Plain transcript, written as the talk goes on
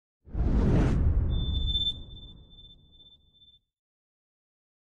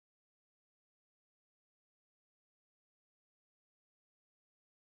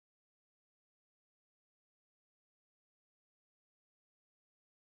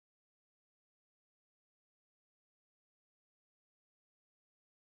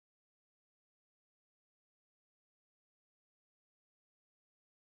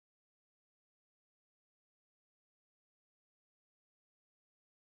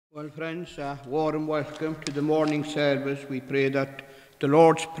Well, friends, warm welcome to the morning service. We pray that the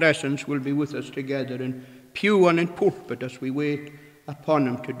Lord's presence will be with us together in pew and in pulpit as we wait upon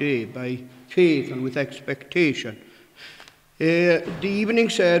Him today by faith and with expectation. The evening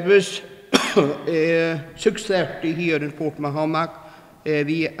service, 6:30 here in Port Mahomack,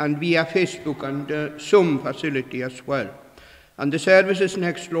 and via Facebook and Zoom facility as well. And the service is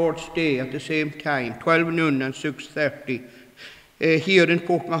next Lord's Day at the same time, 12 noon and 6:30. Here in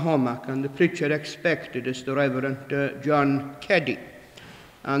Port Mahomack, and the preacher expected is the Reverend John Keddy.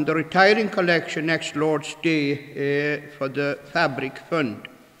 And the retiring collection next Lord's Day for the Fabric Fund.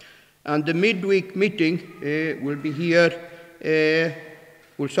 And the midweek meeting will be here,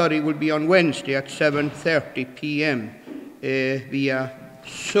 will be on Wednesday at 7:30 p.m. Via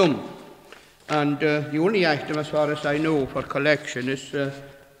Zoom. And the only item, as far as I know, for collection is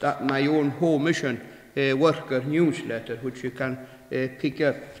that my own home mission worker newsletter, which you can pick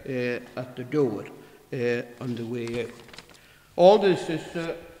up at the door on the way out. All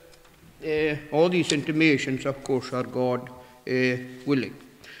these intimations, of course, are God willing.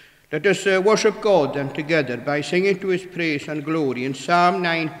 Let us worship God then together by singing to His praise and glory in Psalm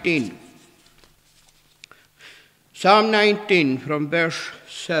 19. Psalm 19 from verse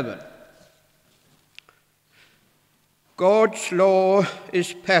 7. God's law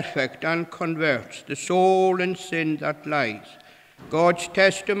is perfect and converts the soul in sin that lies. God's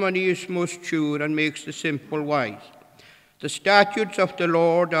testimony is most sure and makes the simple wise. The statutes of the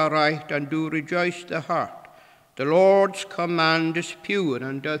Lord are right and do rejoice the heart. The Lord's command is pure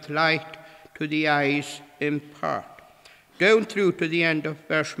and doth light to the eyes impart. Down through to the end of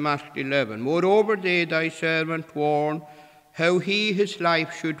verse marked 11. Moreover they thy servant warn, how he his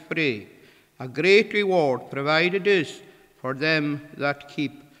life should free. A great reward provided is for them that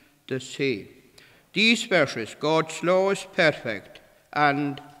keep the same. These verses, God's law is perfect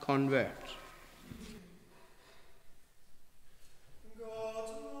and converts. Amen.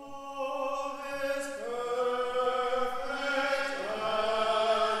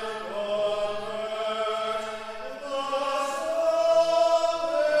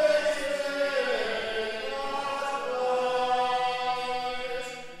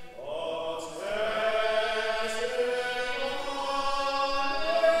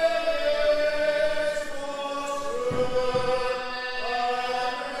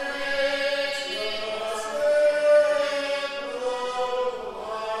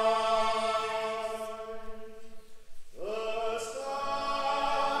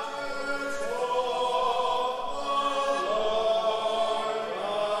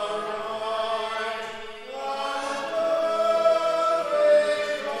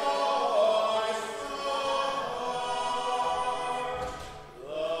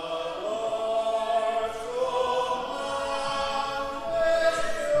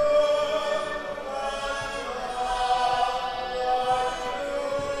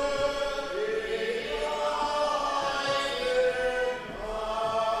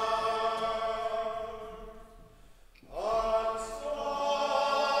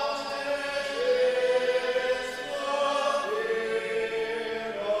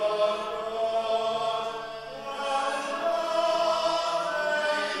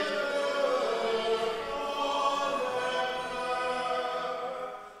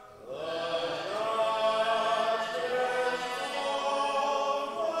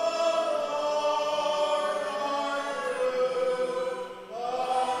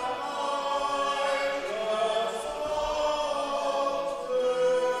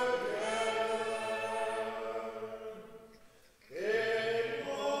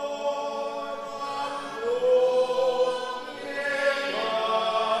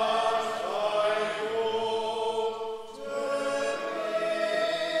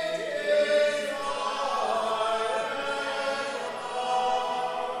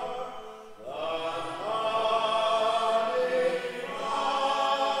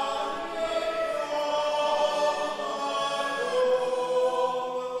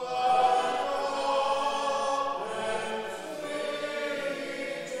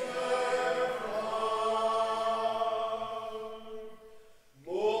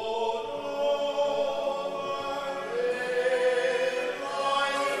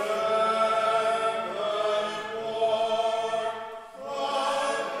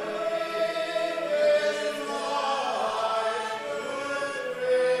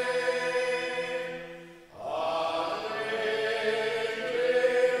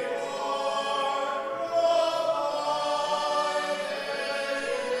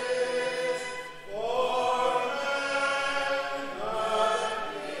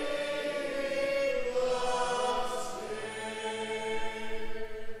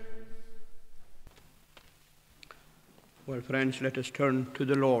 Well, friends, let us turn to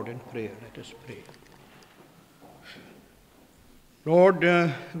the Lord in prayer. Let us pray. Lord,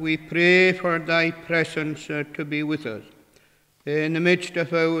 we pray for thy presence to be with us in the midst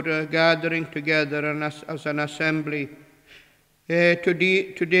of our gathering together and as an assembly.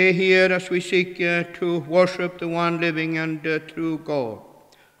 Today here as we seek to worship the one living and true God.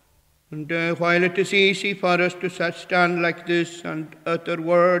 And while it is easy for us to stand like this and utter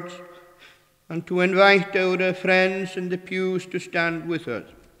words and to invite our friends in the pews to stand with us,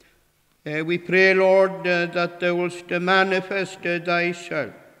 we pray, Lord, that thou wilt manifest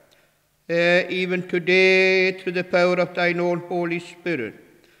thyself, even today, through the power of thine own Holy Spirit,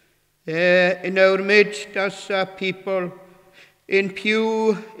 in our midst as a people, in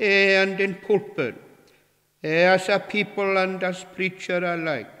pew and in pulpit, as a people and as preacher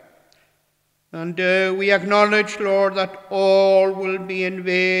alike. And we acknowledge, Lord, that all will be in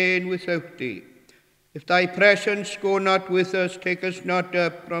vain without thee. If thy presence go not with us, take us not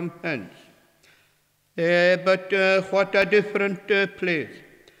up from hence. But what a different place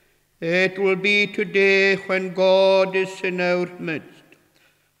it will be today when God is in our midst.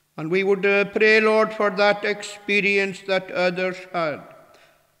 And we would pray, Lord, for that experience that others had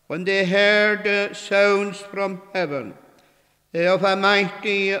when they heard sounds from heaven of a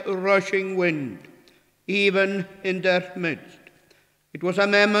mighty rushing wind, even in their midst. It was a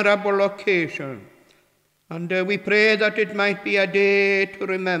memorable occasion. And we pray that it might be a day to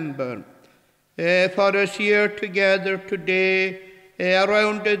remember for us here together today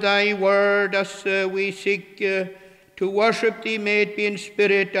around thy word as we seek to worship thee, may it be in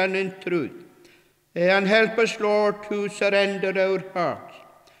spirit and in truth. And help us, Lord, to surrender our hearts.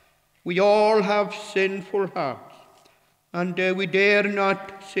 We all have sinful hearts, and we dare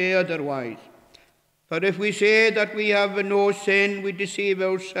not say otherwise. For if we say that we have no sin, we deceive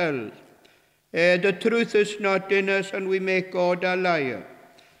ourselves. The truth is not in us, and we make God a liar.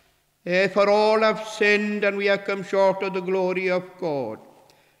 For all have sinned, and we have come short of the glory of God.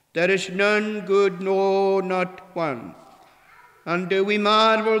 There is none good, no, not one. And we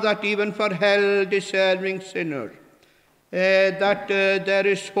marvel that even for hell-deserving sinners, that there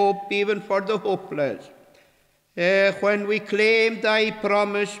is hope even for the hopeless. When we claim thy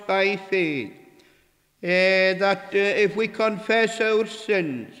promise by faith, that if we confess our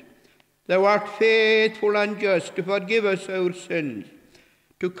sins, thou art faithful and just to forgive us our sins,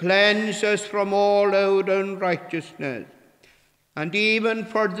 to cleanse us from all our unrighteousness. And even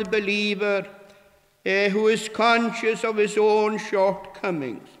for the believer who is conscious of his own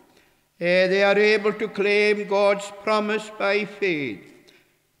shortcomings, they are able to claim God's promise by faith,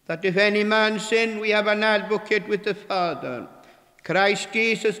 that if any man sin, we have an advocate with the Father, Christ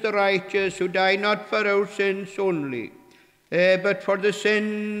Jesus the righteous, who died not for our sins only, but for the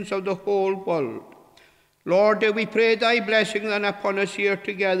sins of the whole world. Lord, we pray thy blessing then upon us here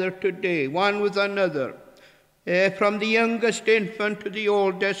together today, one with another, from the youngest infant to the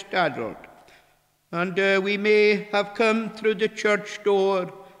oldest adult. And we may have come through the church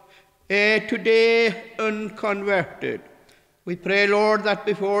door today unconverted. We pray, Lord, that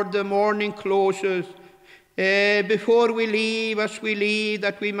before the morning closes, before we leave, as we leave,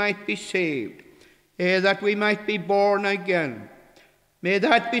 that we might be saved, that we might be born again. May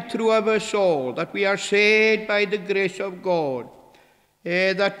that be true of us all, that we are saved by the grace of God,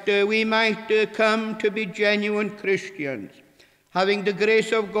 that we might come to be genuine Christians, having the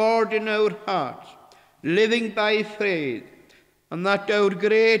grace of God in our hearts, living by faith, and that our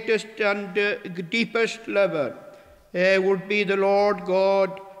greatest and deepest lover would be the Lord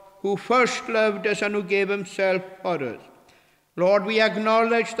God, who first loved us and who gave himself for us. Lord, we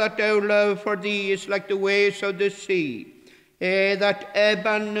acknowledge that our love for thee is like the waves of the sea, that ebb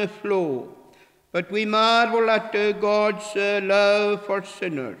and flow. But we marvel at God's love for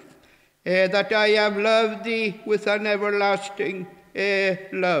sinners, that I have loved thee with an everlasting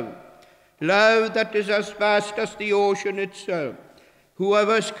love, love that is as vast as the ocean itself. Who of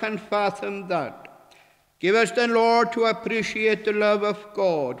us can fathom that? Give us then, Lord, to appreciate the love of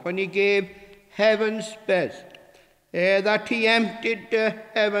God when he gave heaven's best, that he emptied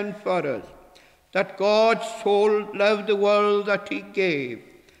heaven for us, that God so loved the world that he gave.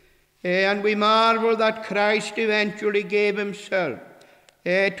 And we marvel that Christ eventually gave himself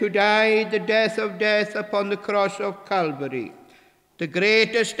to die the death of death upon the cross of Calvary, the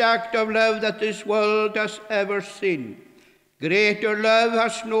greatest act of love that this world has ever seen. Greater love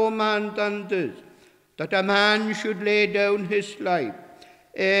has no man than this, that a man should lay down his life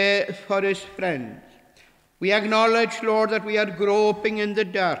for his friends. We acknowledge, Lord, that we are groping in the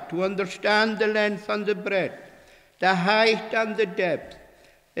dark to understand the length and the breadth, the height and the depth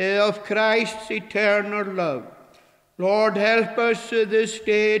of Christ's eternal love. Lord, help us this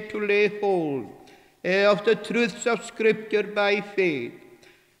day to lay hold of the truths of Scripture by faith.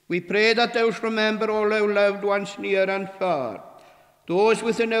 We pray that thou wilt remember all our loved ones near and far, those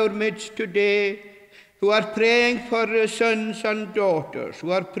within our midst today who are praying for sons and daughters,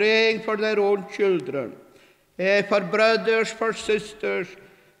 who are praying for their own children, for brothers, for sisters,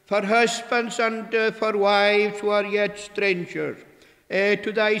 for husbands and for wives who are yet strangers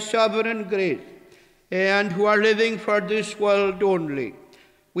to thy sovereign grace, and who are living for this world only.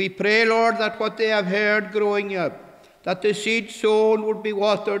 We pray, Lord, that what they have heard growing up, that the seed sown would be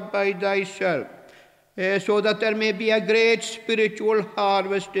watered by thyself, so that there may be a great spiritual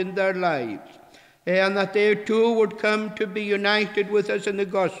harvest in their lives, and that they too would come to be united with us in the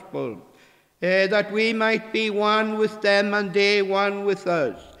gospel, that we might be one with them and they one with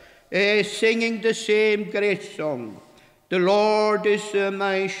us, singing the same great song, "The Lord is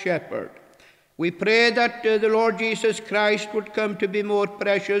my shepherd." We pray that the Lord Jesus Christ would come to be more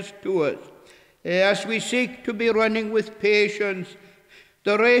precious to us, as we seek to be running with patience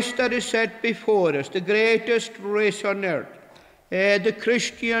the race that is set before us, the greatest race on earth, the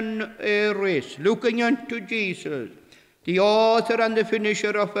Christian race, looking unto Jesus, the author and the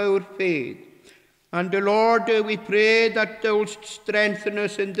finisher of our faith. And Lord, we pray that thou wilt strengthen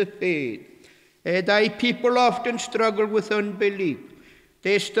us in the faith. Thy people often struggle with unbelief.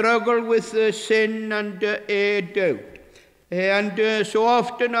 They struggle with sin and doubt, and so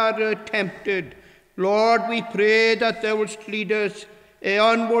often are tempted. Lord, we pray that thou wilt lead us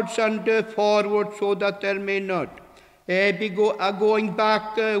onwards and forward, so that there may not be going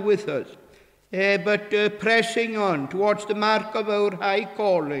back with us, but pressing on towards the mark of our high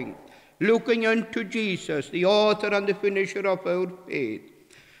calling, looking unto Jesus, the author and the finisher of our faith.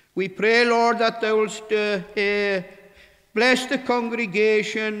 We pray, Lord, that thou wilt bless the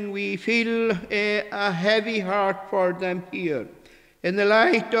congregation. We feel a heavy heart for them here, in the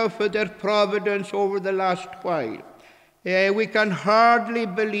light of their providence over the last while. We can hardly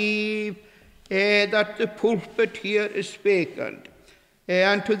believe that the pulpit here is vacant.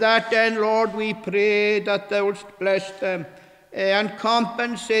 And to that end, Lord, we pray that thou wilt bless them and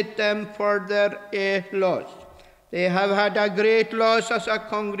compensate them for their loss. They have had a great loss as a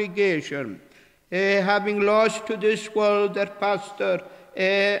congregation, having lost to this world their pastor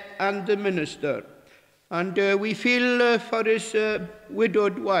and the minister. And we feel for his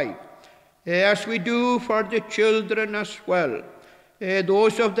widowed wife, as we do for the children as well,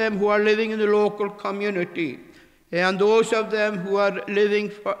 those of them who are living in the local community, and those of them who are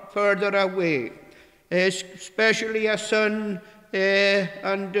living further away, especially a son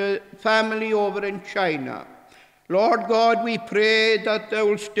and family over in China. Lord God, we pray that thou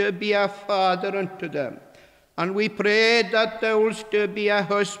wilt be a father unto them, and we pray that thou wilt be a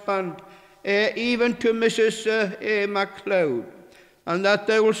husband even to Mrs. MacLeod, and that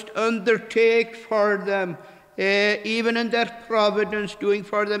thou wilt undertake for them, even in their providence, doing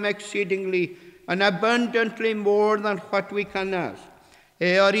for them exceedingly and abundantly more than what we can ask,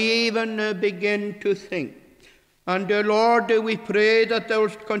 or even begin to think. And Lord, we pray that thou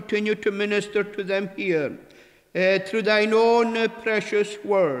wilt continue to minister to them here, through thine own precious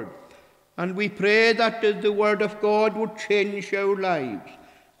word. And we pray that the word of God would change our lives.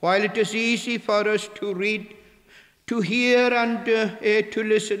 While it is easy for us to read, to hear, and to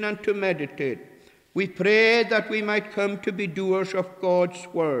listen and to meditate, we pray that we might come to be doers of God's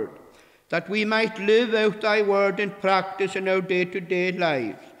word, that we might live out thy word in practice in our day-to-day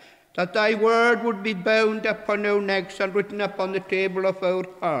lives, that thy word would be bound upon our necks and written upon the table of our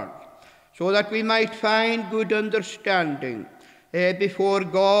hearts, so that we might find good understanding before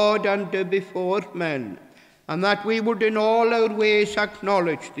God and before men, and that we would in all our ways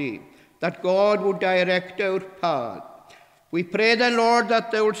acknowledge thee, that God would direct our path. We pray then, Lord,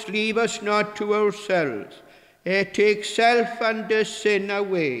 that thou wouldst leave us not to ourselves, take self and sin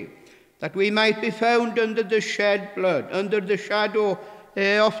away, that we might be found under the shed blood, under the shadow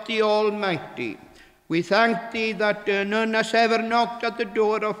of the Almighty. We thank thee that none has ever knocked at the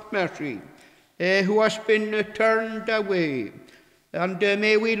door of mercy, who has been turned away. And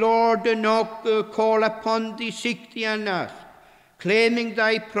may we, Lord, call upon thee, seek thee and ask, claiming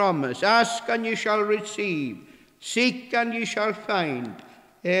thy promise. Ask and ye shall receive, seek and ye shall find,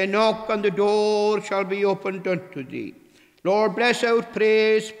 knock and the door shall be opened unto thee. Lord, bless our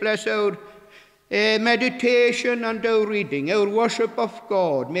praise, bless our meditation and our reading, our worship of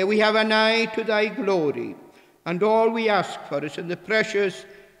God. May we have an eye to thy glory. And all we ask for is in the precious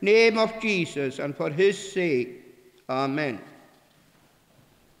name of Jesus and for his sake. Amen.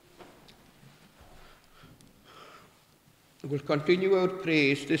 We'll continue our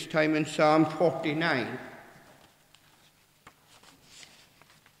praise, this time in Psalm 49.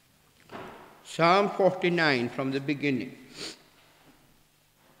 Psalm 49 from the beginning.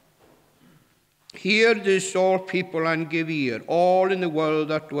 Hear this, all people, and give ear, all in the world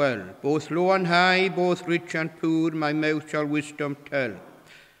that dwell. Both low and high, both rich and poor, my mouth shall wisdom tell.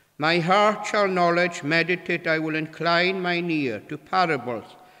 My heart shall knowledge meditate, I will incline mine ear to parables,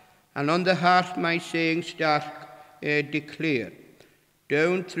 and on the heart my sayings dark declare.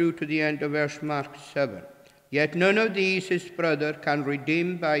 Down through to the end of verse mark 7. Yet none of these his brother can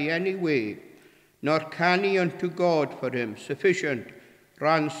redeem by any way, nor can he unto God for him sufficient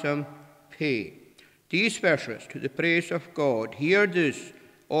ransom pay. These verses to the praise of God. Hear this,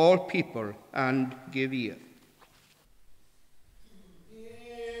 all people, and give ear.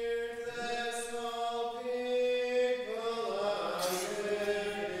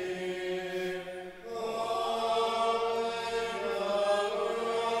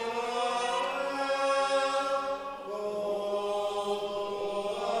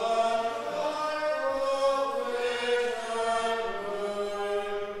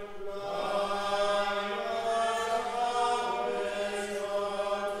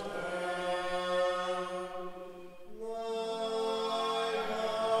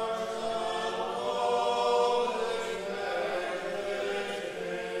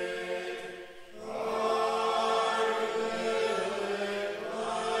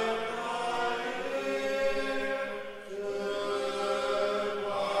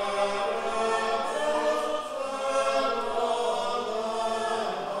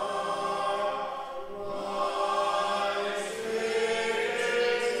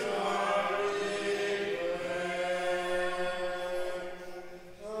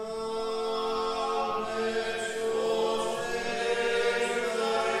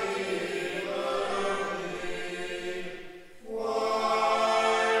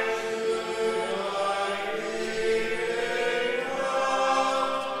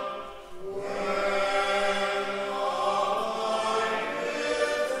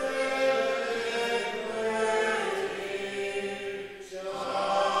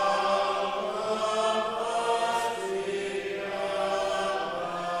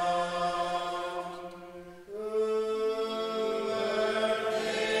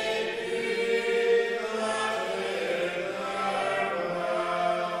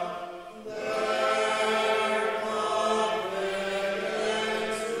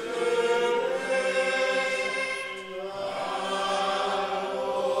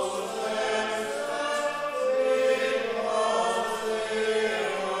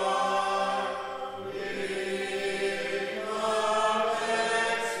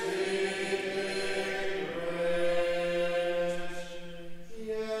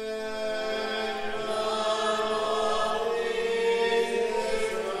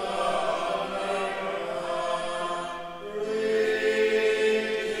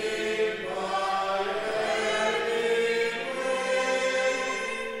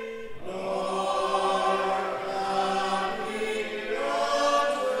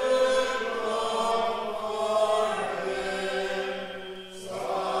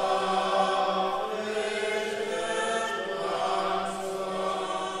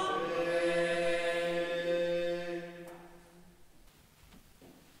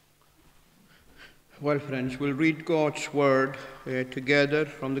 Well, friends, we'll read God's word together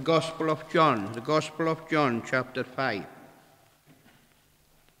from the Gospel of John, chapter 5.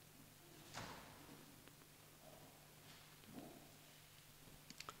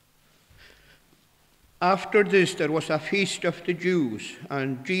 After this, there was a feast of the Jews,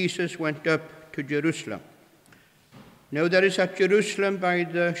 and Jesus went up to Jerusalem. Now there is at Jerusalem by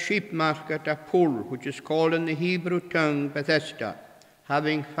the sheep market a pool, which is called in the Hebrew tongue Bethesda,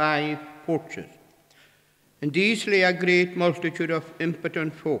 having 5 porches. In these lay a great multitude of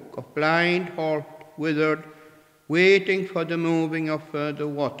impotent folk, of blind, halt, withered, waiting for the moving of the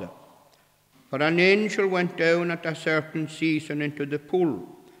water. For an angel went down at a certain season into the pool,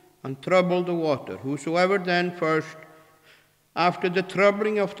 and troubled the water. Whosoever then first, after the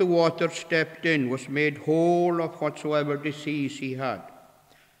troubling of the water, stepped in, was made whole of whatsoever disease he had.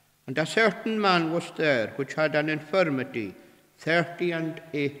 And a certain man was there, which had an infirmity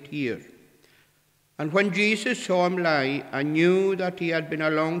 38 years. And when Jesus saw him lie, and knew that he had been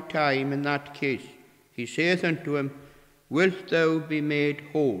a long time in that case, he saith unto him, Wilt thou be made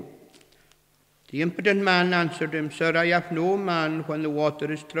whole? The impotent man answered him, Sir, I have no man, when the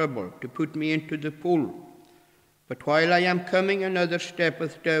water is troubled, to put me into the pool. But while I am coming, another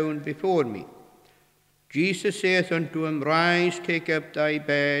steppeth down before me. Jesus saith unto him, Rise, take up thy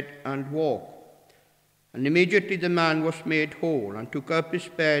bed, and walk. And immediately the man was made whole, and took up his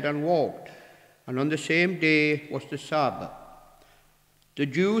bed, and walked. And on the same day was the Sabbath. The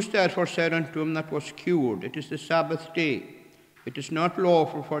Jews therefore said unto him that was cured, It is the Sabbath day. It is not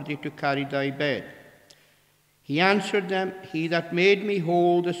lawful for thee to carry thy bed. He answered them, He that made me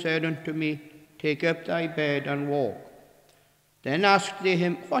whole said unto me, Take up thy bed and walk. Then asked they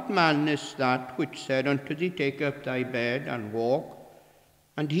him, What man is that which said unto thee, Take up thy bed and walk?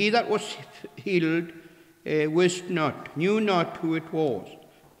 And he that was healed knew not who it was.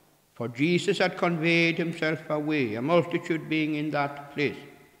 For Jesus had conveyed himself away, a multitude being in that place.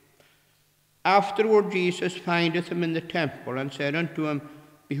 Afterward Jesus findeth him in the temple, and said unto him,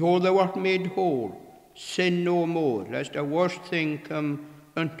 Behold, thou art made whole. Sin no more, lest a worse thing come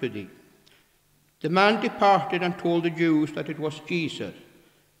unto thee. The man departed and told the Jews that it was Jesus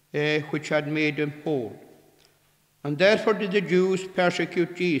which had made him whole. And therefore did the Jews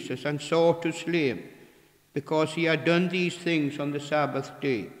persecute Jesus, and sought to slay him, because he had done these things on the Sabbath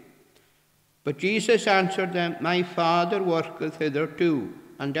day. But Jesus answered them, My Father worketh hitherto,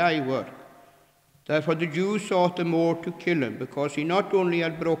 and I work. Therefore the Jews sought the more to kill him, because he not only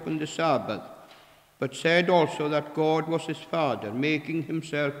had broken the Sabbath, but said also that God was his Father, making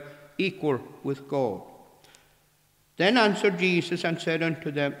himself equal with God. Then answered Jesus and said unto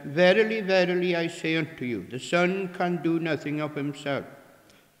them, Verily, verily, I say unto you, the Son can do nothing of himself,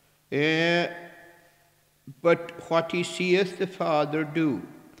 but what he seeth the Father do.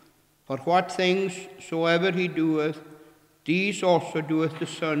 For what things soever he doeth, these also doeth the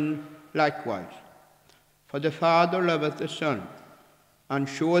Son likewise. For the Father loveth the Son, and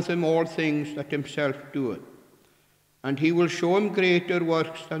showeth him all things that himself doeth. And he will show him greater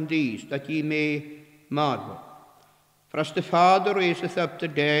works than these, that ye may marvel. For as the Father raiseth up the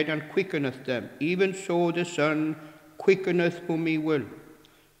dead, and quickeneth them, even so the Son quickeneth whom he will.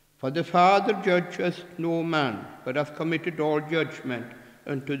 For the Father judgeth no man, but hath committed all judgment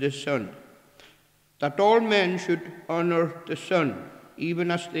unto the Son, that all men should honour the Son,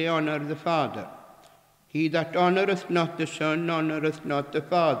 even as they honour the Father. He that honoureth not the Son honoureth not the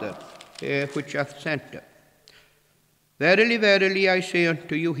Father, which hath sent him. Verily, verily, I say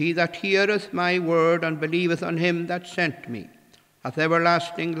unto you, he that heareth my word and believeth on him that sent me hath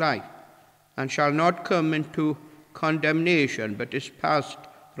everlasting life, and shall not come into condemnation, but is passed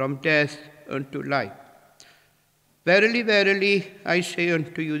from death unto life. Verily, verily, I say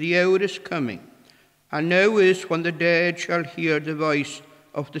unto you, the hour is coming, and now is, when the dead shall hear the voice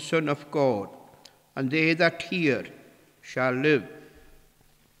of the Son of God, and they that hear shall live.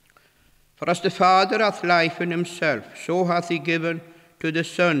 For as the Father hath life in himself, so hath he given to the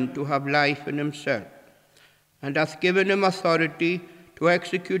Son to have life in himself, and hath given him authority to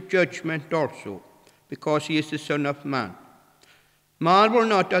execute judgment also, because he is the Son of Man. Marvel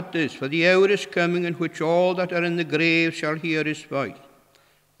not at this, for the hour is coming in which all that are in the grave shall hear his voice,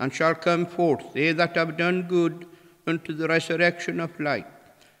 and shall come forth, they that have done good unto the resurrection of life,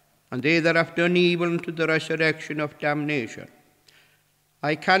 and they that have done evil unto the resurrection of damnation.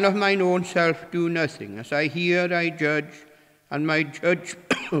 I can of mine own self do nothing. As I hear, I judge, and my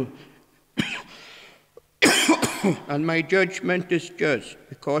and my judgment is just,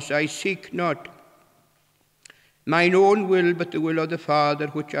 because I seek not mine own will, but the will of the Father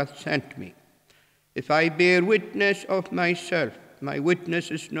which hath sent me. If I bear witness of myself, my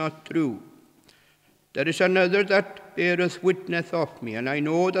witness is not true. There is another that beareth witness of me, and I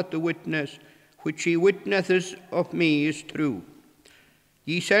know that the witness which he witnesseth of me is true.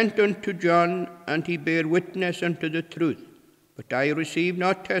 Ye sent unto John, and he bare witness unto the truth. But I receive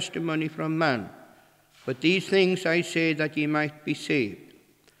not testimony from man. But these things I say, that ye might be saved.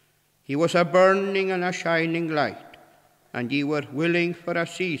 He was a burning and a shining light, and ye were willing for a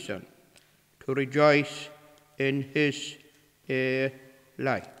season to rejoice in his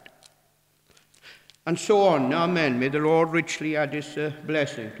light. And so on. Amen. May the Lord richly add his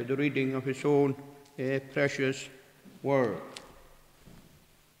blessing to the reading of his own precious word.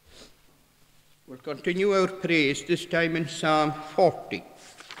 We'll continue our praise, this time in Psalm 40.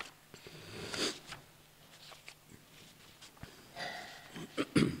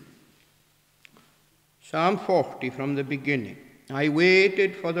 Psalm 40 from the beginning. I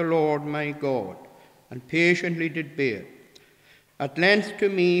waited for the Lord my God, and patiently did bear. At length to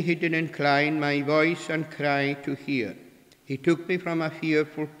me he did incline my voice and cry to hear. He took me from a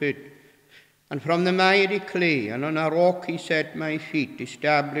fearful pit, and from the miry clay, and on a rock he set my feet,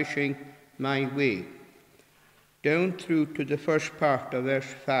 establishing my way. Down through to the first part of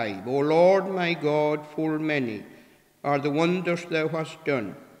verse 5. O Lord my God, full many are the wonders thou hast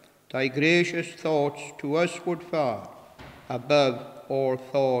done. Thy gracious thoughts to usward far, above all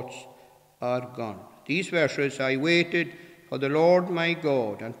thoughts are gone. These verses, I waited for the Lord my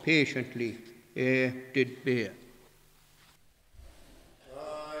God, and patiently did bear.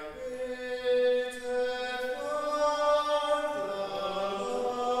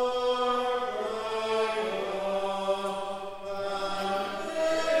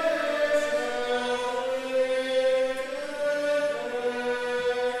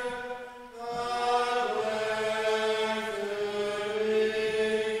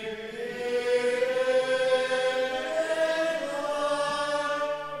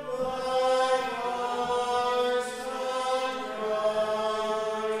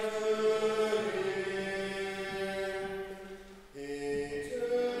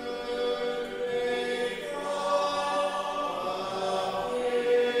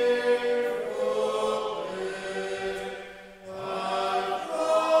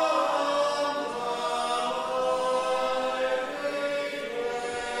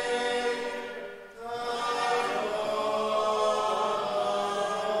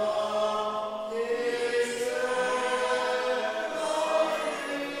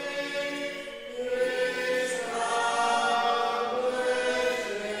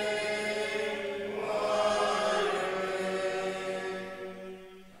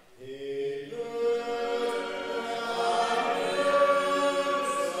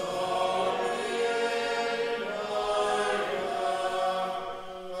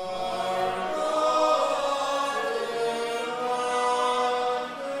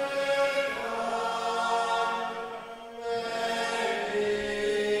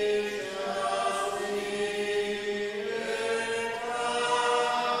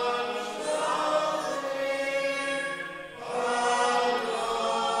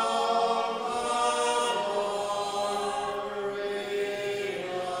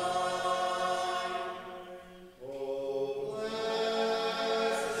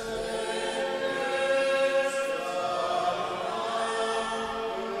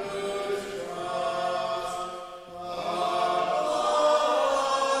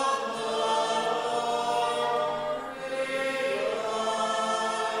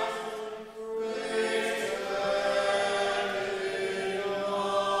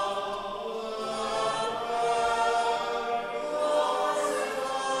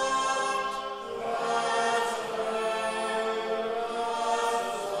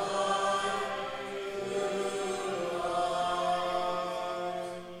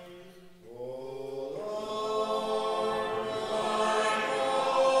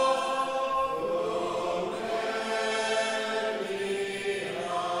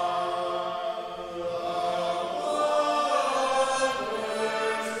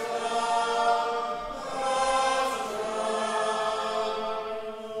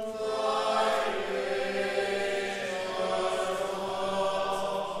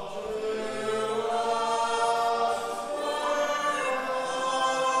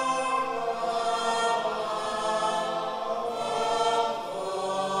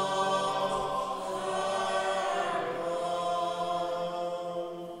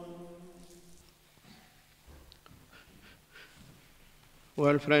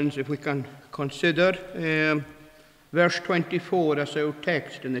 Well, friends, if we can consider verse 24 as our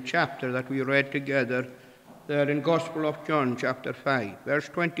text in the chapter that we read together there in Gospel of John, chapter 5. Verse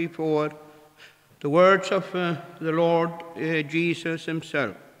 24, the words of the Lord Jesus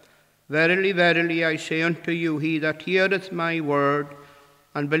himself. Verily, verily, I say unto you, he that heareth my word,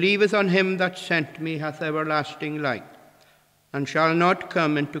 and believeth on him that sent me, hath everlasting life, and shall not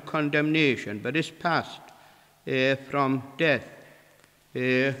come into condemnation, but is passed from death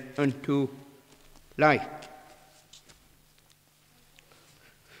unto life.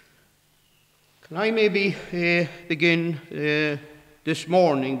 Can I maybe begin this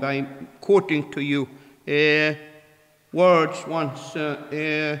morning by quoting to you words once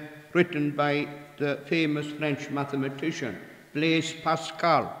written by the famous French mathematician Blaise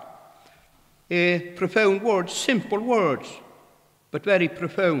Pascal. Profound words, simple words, but very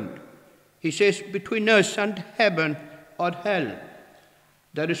profound. He says, between us and heaven or hell,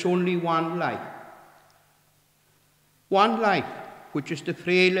 there is only one life. One life, which is the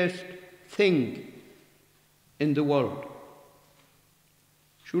frailest thing in the world.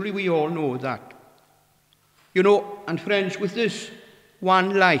 Surely we all know that. You know, and friends, with this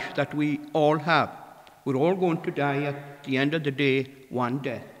one life that we all have, we're all going to die at the end of the day, one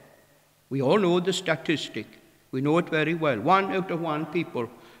death. We all know the statistic. We know it very well. 1 out of 1 people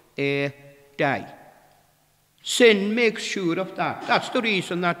die. Sin makes sure of that. That's the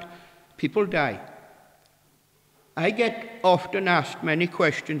reason that people die. I get often asked many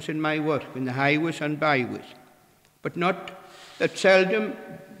questions in my work, in the highways and byways, but not that seldom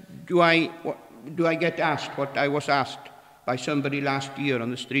do I get asked what I was asked by somebody last year on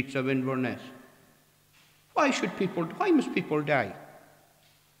the streets of Inverness. Why must people die?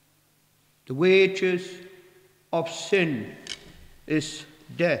 The wages of sin is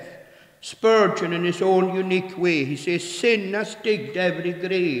death. Spurgeon, in his own unique way, he says, sin has digged every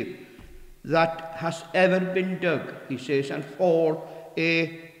grave that has ever been dug, he says, and fall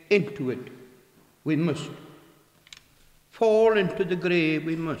into it. We must. Fall into the grave,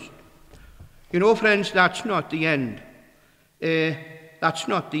 we must. You know, friends, that's not the end. That's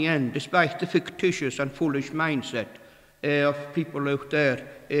not the end, despite the fictitious and foolish mindset of people out there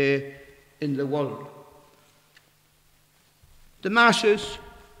in the world. The masses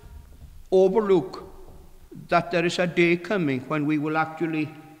overlook that there is a day coming when we will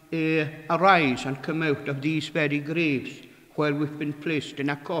actually arise and come out of these very graves where we've been placed in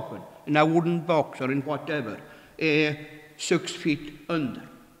a coffin, in a wooden box or in whatever, 6 feet under.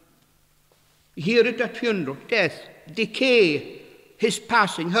 You hear it at funeral, death, decay, his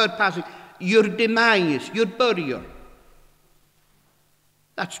passing, her passing, your demise, your burial.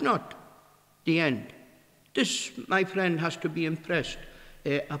 That's not the end. This, my friend, has to be impressed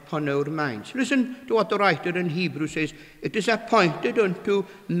upon our minds. Listen to what the writer in Hebrews says. It is appointed unto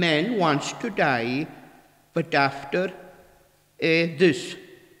men once to die, but after this,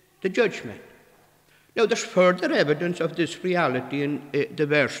 the judgment. Now, there's further evidence of this reality in the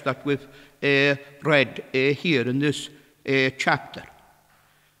verse that we've read here in this chapter.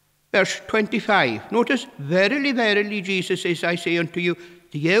 Verse 25. Notice, verily, verily, Jesus says, I say unto you,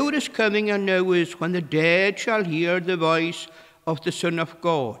 the hour is coming, and now is, when the dead shall hear the voice of the Son of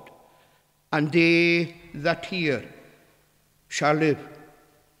God, and they that hear shall live.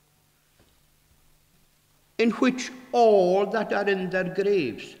 In which all that are in their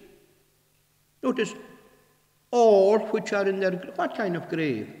graves. Notice, all which are in their graves. What kind of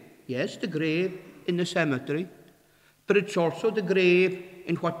grave? Yes, the grave in the cemetery, but it's also the grave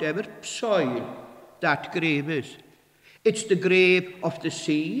in whatever soil that grave is. It's the grave of the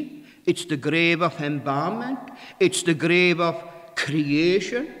sea, it's the grave of embalmment, it's the grave of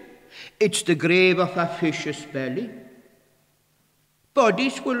creation, it's the grave of a fish's belly.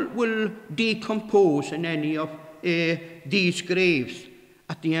 Bodies will decompose in any of these graves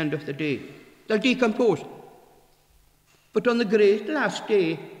at the end of the day. They'll decompose. But on the great last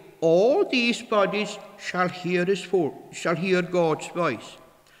day, all these bodies shall hear God's voice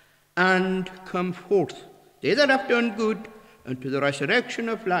and come forth. They that have done good unto the resurrection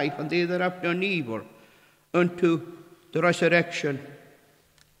of life, and they that have done evil unto the resurrection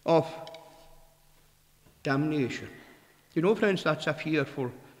of damnation. You know, friends, that's a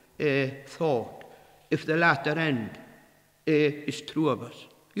fearful thought, if the latter end is true of us.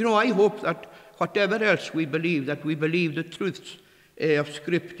 You know, I hope that whatever else we believe, that we believe the truths of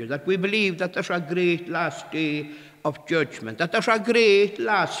Scripture, that we believe that there's a great last day of judgment, that there's a great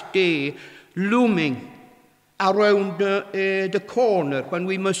last day looming around the corner when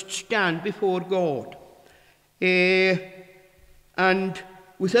we must stand before God. And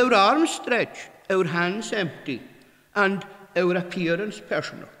with our arms stretched, our hands empty, and our appearance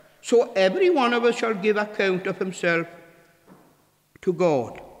personal. So every one of us shall give account of himself to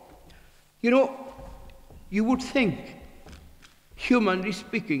God. You know, you would think, humanly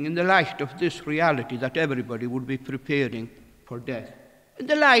speaking, in the light of this reality, that everybody would be preparing for death. In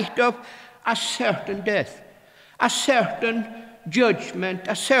the light of a certain death, a certain judgment,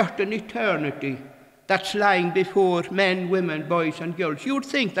 a certain eternity that's lying before men, women, boys and girls. You would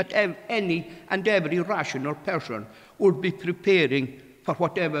think that any and every rational person would be preparing for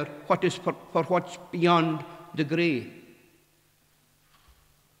for what's beyond the grave.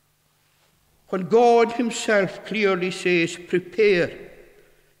 When God himself clearly says, prepare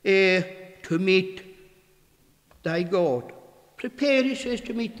to meet thy God. Prepare, he says,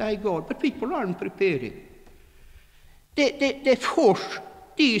 to meet thy God. But people aren't preparing. They force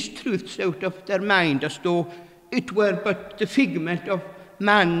these truths out of their mind as though it were but the figment of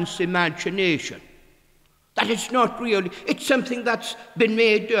man's imagination. That it's not really, it's something that's been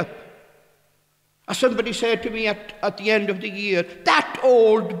made up. As somebody said to me at the end of the year, that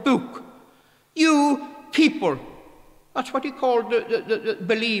old book, you people, that's what he called the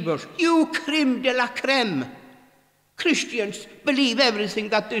believers, you creme de la creme. Christians believe everything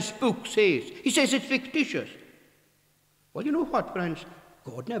that this book says. He says it's fictitious. Well, you know what, friends?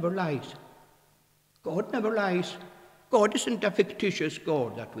 God never lies. God never lies. God isn't a fictitious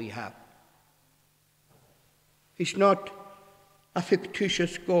God that we have. He's not a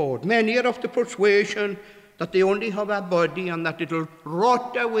fictitious God. Many are of the persuasion that they only have a body and that it'll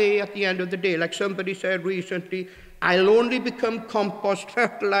rot away at the end of the day. Like somebody said recently, I'll only become compost,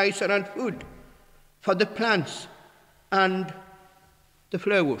 fertilizer and food for the plants and the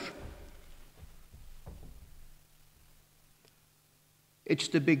flowers. It's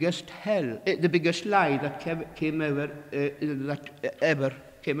the biggest the biggest lie that ever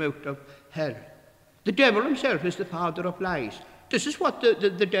came out of hell. The devil himself is the father of lies. This is what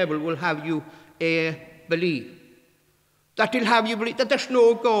the devil will have you believe. That he'll have you believe that there's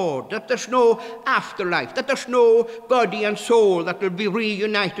no God, that there's no afterlife, that there's no body and soul that will be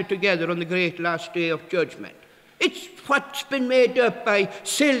reunited together on the great last day of judgment. It's what's been made up by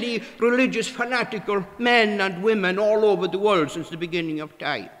silly, religious, fanatical men and women all over the world since the beginning of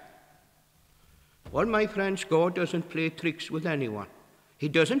time. Well, my friends, God doesn't play tricks with anyone. He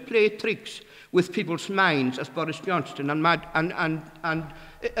doesn't play tricks with people's minds, as Boris Johnson and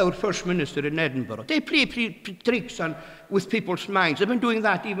our First Minister in Edinburgh. They play tricks with people's minds. They've been doing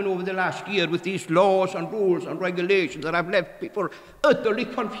that even over the last year with these laws and rules and regulations that have left people utterly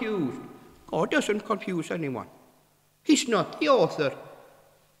confused. God doesn't confuse anyone. He's not the author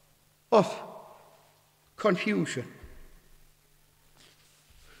of confusion.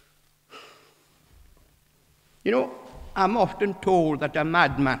 You know, I'm often told that I'm a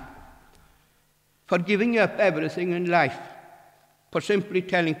madman for giving up everything in life, for simply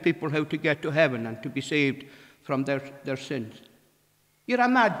telling people how to get to heaven and to be saved from their sins. You're a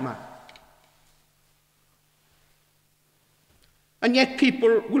madman. And yet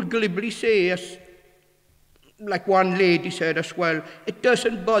people will glibly say, as like one lady said as well, it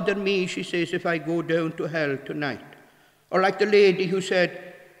doesn't bother me, she says, if I go down to hell tonight. Or like the lady who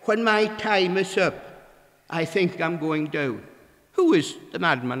said, when my time is up, I think I'm going down. Who is the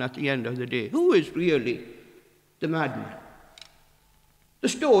madman at the end of the day? Who is really the madman? The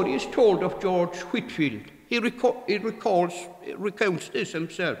story is told of George Whitefield. He recounts this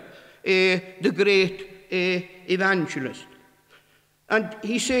himself, the great evangelist. And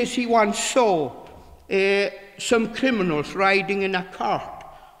he says he once saw some criminals riding in a cart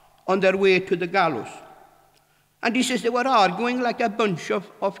on their way to the gallows. And he says they were arguing like a bunch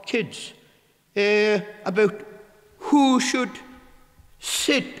of kids about who should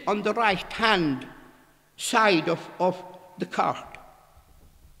sit on the right-hand side of the cart.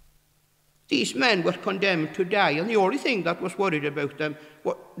 These men were condemned to die, and the only thing that was worried about them,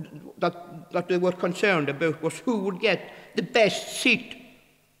 that they were concerned about, was who would get the best seat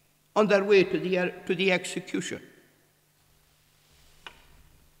on their way to the execution.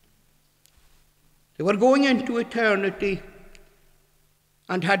 They were going into eternity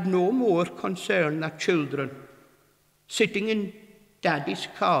and had no more concern than children sitting in daddy's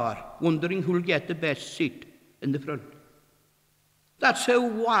car wondering who'll get the best seat in the front. That's how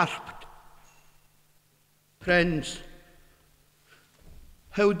warped, friends,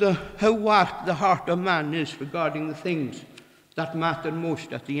 how warped the heart of man is regarding the things that matter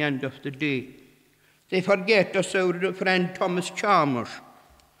most at the end of the day. They forget, as our friend Thomas Chalmers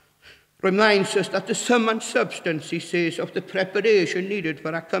reminds us, that the sum and substance, he says, of the preparation needed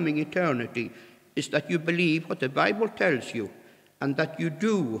for a coming eternity is that you believe what the Bible tells you and that you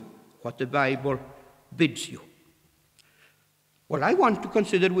do what the Bible bids you. Well, I want to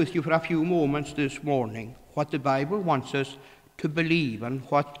consider with you for a few moments this morning what the Bible wants us to believe and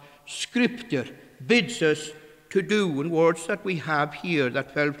what Scripture bids us to do in words that we have here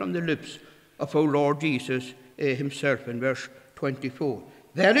that fell from the lips of our Lord Jesus himself in verse 24.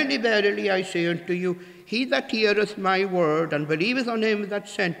 Verily, verily, I say unto you, he that heareth my word and believeth on him that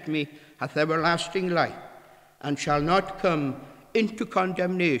sent me hath everlasting life, and shall not come into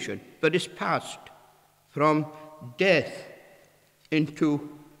condemnation, but is passed from death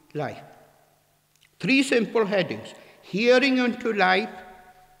into life. Three simple headings: hearing unto life,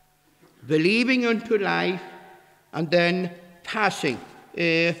 believing unto life, and then passing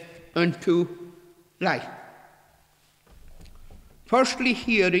unto life. Firstly,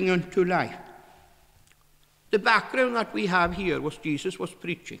 hearing unto life. The background that we have here was Jesus was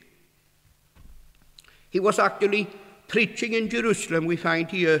preaching. He was actually preaching in Jerusalem, we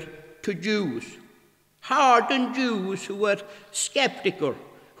find here, to Jews, hardened Jews who were skeptical,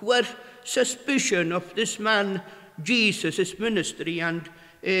 who were suspicious of this man Jesus, his ministry and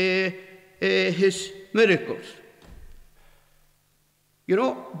his miracles. You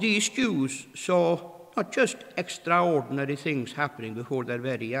know, these Jews saw not just extraordinary things happening before their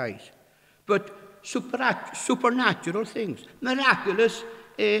very eyes, but supernatural things, miraculous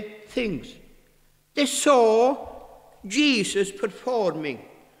things. They saw Jesus performing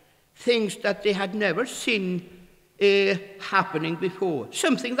things that they had never seen happening before,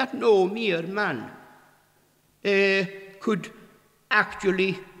 something that no mere man could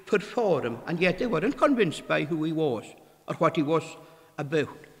actually perform, and yet they weren't convinced by who he was or what he was about.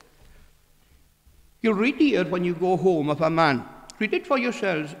 You'll read here when you go home of a man, read it for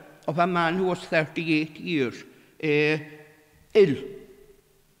yourselves, of a man who was 38 years ill.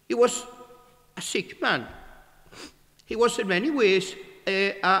 He was a sick man. He was in many ways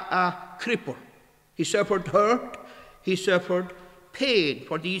a cripple. He suffered hurt, he suffered pain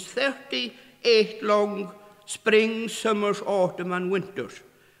for these 38 long springs, summers, autumn and winters,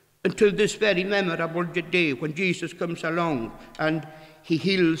 until this very memorable day when Jesus comes along and he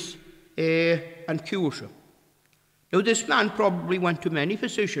heals and cures him. Now, this man probably went to many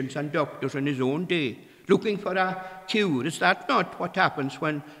physicians and doctors in his own day, looking for a cure. Is that not what happens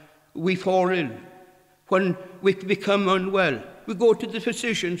when we fall ill? When we become unwell, we go to the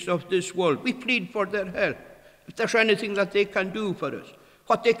physicians of this world. We plead for their help. If there's anything that they can do for us,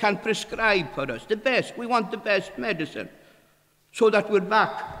 what they can prescribe for us, the best. We want the best medicine so that we're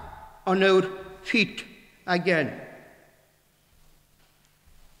back on our feet again.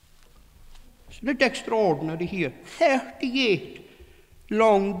 Isn't it extraordinary here? 38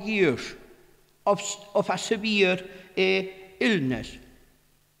 long years of a severe illness.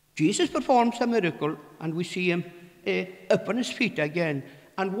 Jesus performs a miracle, and we see him up on his feet again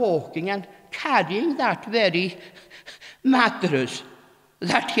and walking and carrying that very mattress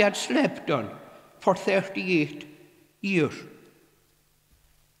that he had slept on for 38 years.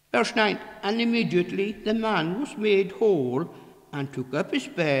 Verse 9, and immediately the man was made whole and took up his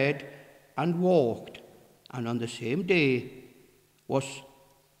bed and walked, and on the same day was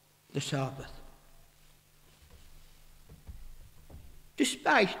the Sabbath.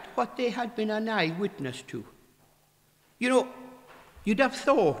 Despite what they had been an eyewitness to. You know, you'd have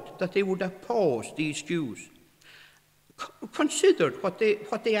thought that they would have paused, these Jews, considered what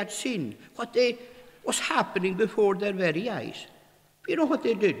they had seen, what was happening before their very eyes. You know what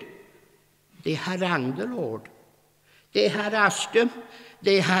they did? They harangued the Lord. They harassed him,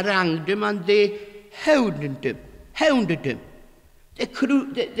 they harangued him, and they hounded him. They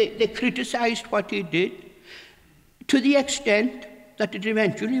criticized what he did to the extent that it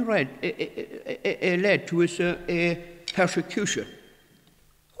eventually led to his persecution.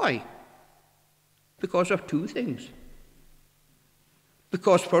 Why? Because of two things.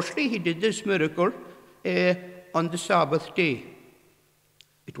 Because firstly, he did this miracle on the Sabbath day.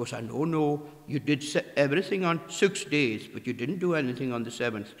 It was a no. You did everything on 6 days, but you didn't do anything on the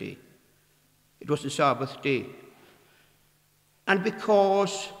seventh day. It was the Sabbath day. And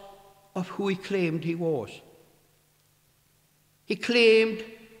because of who he claimed he was. He claimed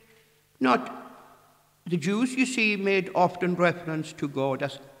not, the Jews, you see, made often reference to God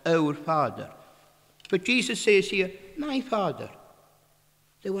as our Father. But Jesus says here, my Father.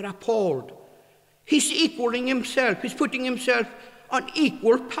 They were appalled. He's equaling himself. He's putting himself on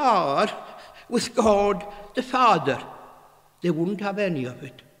equal power with God the Father. They wouldn't have any of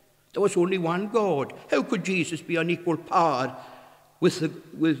it. There was only one God. How could Jesus be on equal power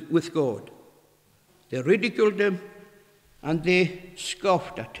with God? They ridiculed him and they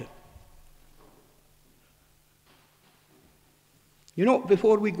scoffed at him. You know,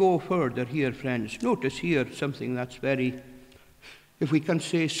 before we go further here, friends, notice here something that's very if we can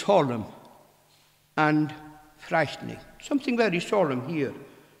say, solemn and frightening. Something very solemn here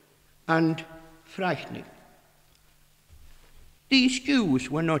and frightening. These Jews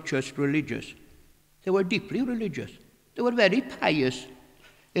were not just religious. They were deeply religious. They were very pious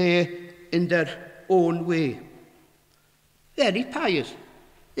in their own way. Very pious.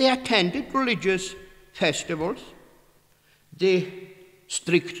 They attended religious festivals. They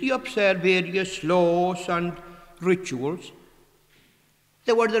strictly observed various laws and rituals.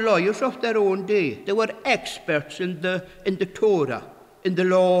 They were the lawyers of their own day. They were experts in the Torah, in the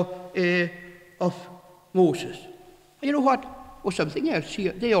law of Moses. And you know what? Or something else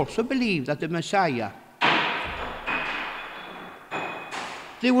here. They also believed that the Messiah,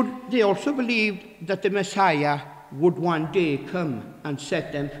 they also believed that the Messiah would one day come and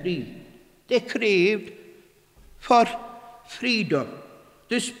set them free. They craved for freedom,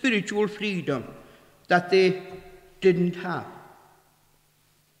 the spiritual freedom that they didn't have.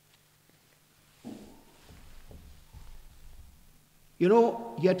 You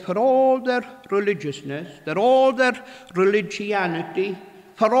know, yet for all their religiousness, for all their religianity,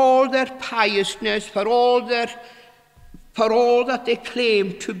 for all their piousness, for all that they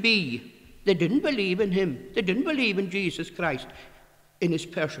claimed to be, they didn't believe in him. They didn't believe in Jesus Christ, in his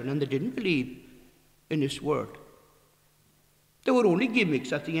person, and they didn't believe in his word. They were only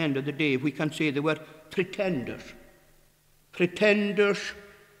gimmicks at the end of the day. We can say they were pretenders. Pretenders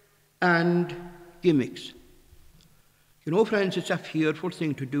and gimmicks. You know, friends, it's a fearful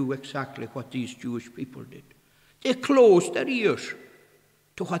thing to do exactly what these Jewish people did. They closed their ears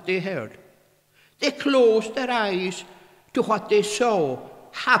to what they heard. They closed their eyes to what they saw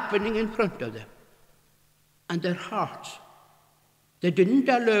happening in front of them. And their hearts, they didn't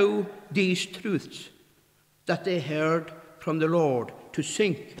allow these truths that they heard from the Lord to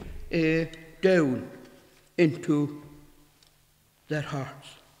sink down into their hearts.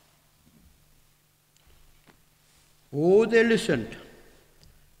 Oh, they listened,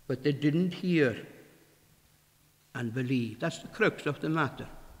 but they didn't hear and believe. That's the crux of the matter.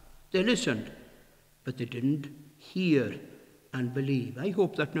 They listened, but they didn't hear and believe. I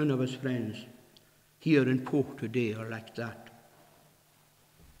hope that none of us, friends, here in Port today are like that.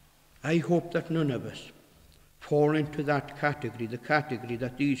 I hope that none of us fall into that category, the category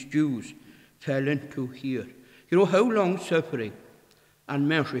that these Jews fell into here. You know how long-suffering and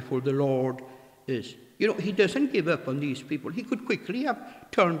merciful the Lord is. You know, he doesn't give up on these people. He could quickly have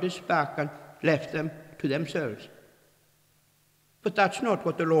turned his back and left them to themselves. But that's not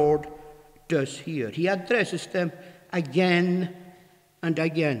what the Lord does here. He addresses them again and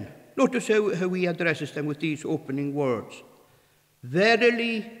again. Notice how he addresses them with these opening words.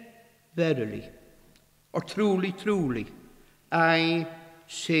 Verily, verily, or truly, truly, I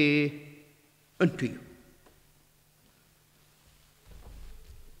say unto you.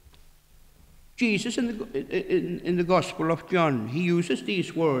 Jesus in the Gospel of John, he uses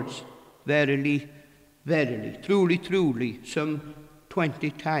these words, verily, verily, truly, truly, some 20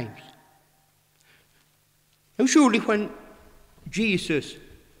 times. Now surely when Jesus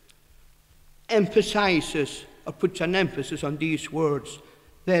emphasizes or puts an emphasis on these words,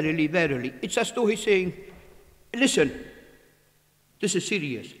 verily, verily, it's as though he's saying, listen, this is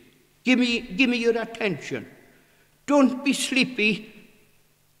serious. Give me your attention. Don't be sleepy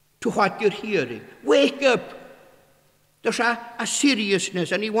to what you're hearing. Wake up. There's a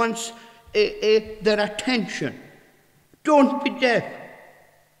seriousness, and he wants their attention. Don't be deaf.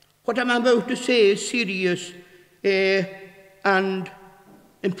 What I'm about to say is serious and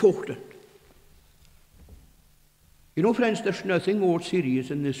important. You know, friends, there's nothing more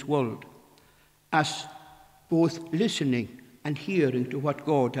serious in this world as both listening and hearing to what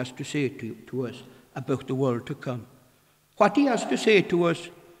God has to say to us about the world to come. What he has to say to us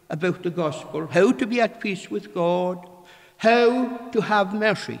about the gospel, how to be at peace with God, how to have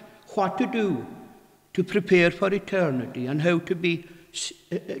mercy, what to do to prepare for eternity, and how to be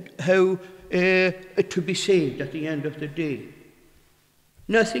saved at the end of the day.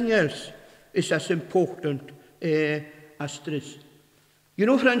 Nothing else is as important as this. You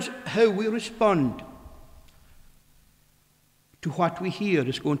know, friends, how we respond to what we hear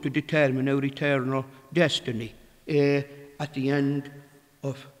is going to determine our eternal destiny at the end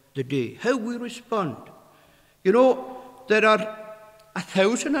of the day. How we respond. You know, there are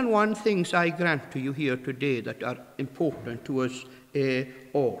 1,001 things I grant to you here today that are important to us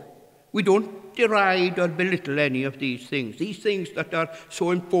all. We don't deride or belittle any of these things that are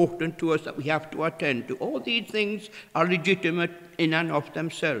so important to us that we have to attend to. All these things are legitimate in and of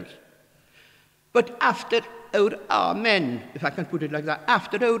themselves. But after our amen, if I can put it like that,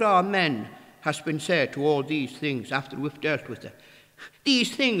 after our amen has been said to all these things, after we've dealt with them,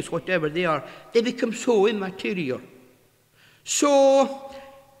 These things, whatever they are, they become so immaterial, so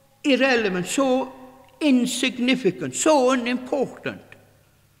irrelevant, so insignificant, so unimportant,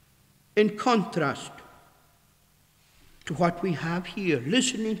 in contrast to what we have here,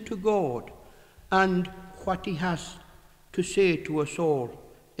 listening to God and what he has to say to us all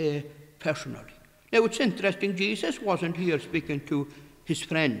personally. Now, it's interesting, Jesus wasn't here speaking to his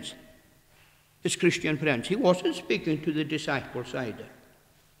friends, his Christian friends. He wasn't speaking to the disciples either.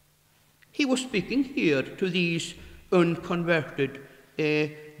 He was speaking here to these unconverted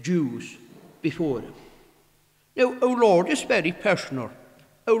Jews before him. Now, our Lord is very personal.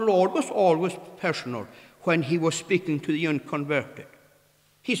 Our Lord was always personal when he was speaking to the unconverted.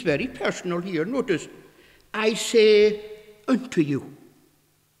 He's very personal here. Notice, I say unto you.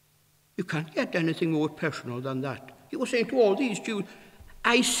 You can't get anything more personal than that. He was saying to all these Jews,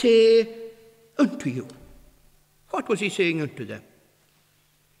 I say unto you. What was he saying unto them?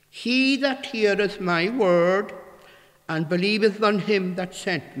 He that heareth my word and believeth on him that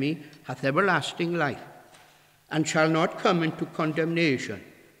sent me hath everlasting life, and shall not come into condemnation,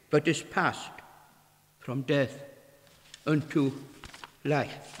 but is passed from death unto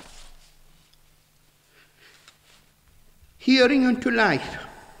life. Hearing unto life.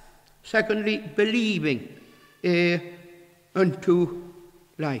 Secondly, believing unto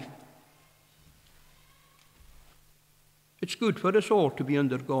life. It's good for us all to be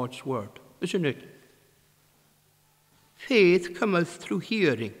under God's word, isn't it? Faith cometh through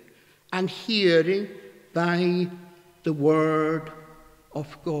hearing, and hearing by the word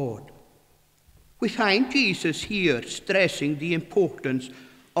of God. We find Jesus here stressing the importance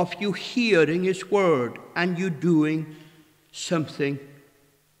of you hearing his word and you doing something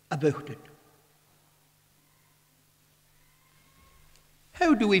about it.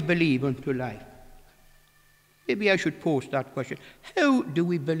 How do we believe unto life? Maybe I should pose that question. How do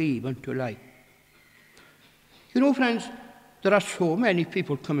we believe unto life? You know, friends, there are so many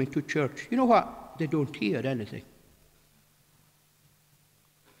people coming to church. You know what? They don't hear anything.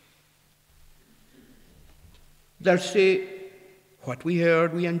 They'll say, what we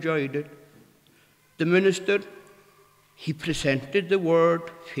heard, we enjoyed it. The minister, he presented the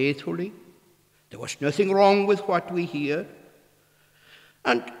word faithfully. There was nothing wrong with what we hear.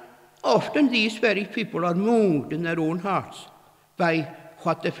 And often these very people are moved in their own hearts by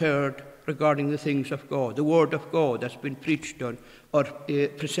what they've heard regarding the things of God, the word of God that's been preached on or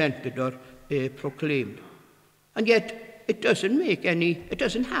presented or proclaimed. And yet it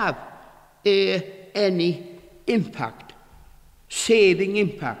doesn't have any impact, saving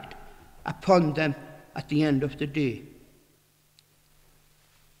impact upon them at the end of the day.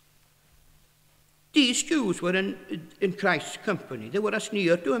 These Jews were in Christ's company. They were as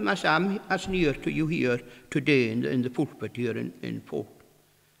near to him as I'm as near to you here today in the pulpit here in Port.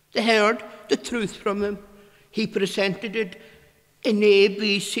 They heard the truth from him. He presented it in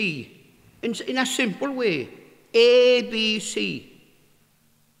ABC, in a simple way. ABC.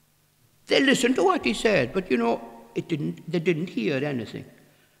 They listened to what he said, but you know, they didn't hear anything.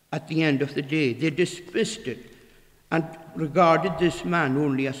 At the end of the day, they dismissed it and regarded this man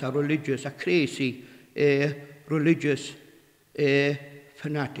only as a crazy religious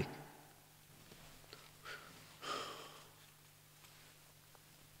fanatic.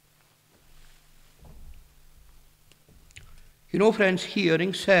 You know, friends,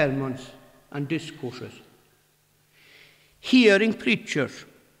 hearing sermons and discourses, hearing preachers,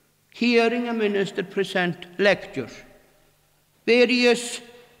 hearing a minister present lectures, various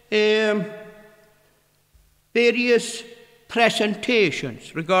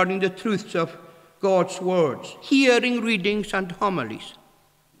presentations regarding the truths of God's words, hearing readings and homilies.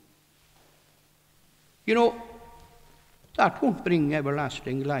 You know, that won't bring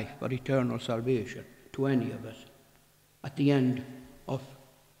everlasting life or eternal salvation to any of us at the end of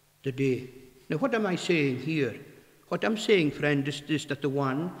the day. Now, what am I saying here? What I'm saying, friend, is this, that the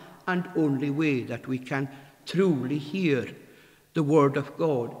one and only way that we can truly hear the word of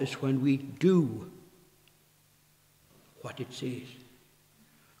God is when we do what it says.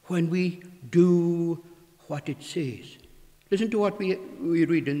 When we do what it says. Listen to what we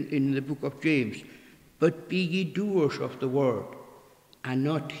read in the book of James. But be ye doers of the word, and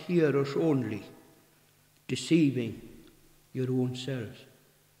not hearers only, deceiving your own selves.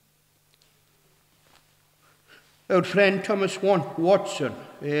 Our friend Thomas Watson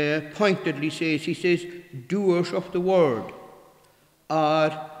pointedly says, he says, doers of the word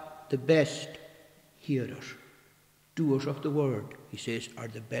are the best hearers. Doers of the word, he says, are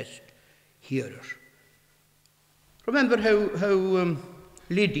the best hearers. Remember how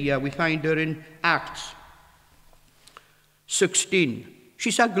Lydia, we find her in Acts 16.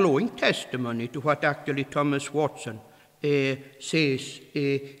 She's a glowing testimony to what actually Thomas Watson says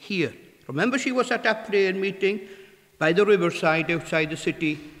here. Remember, she was at a prayer meeting by the riverside outside the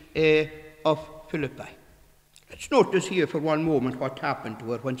city of Philippi. Let's notice here for one moment what happened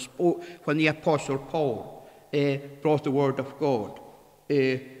to her when the Apostle Paul brought the word of God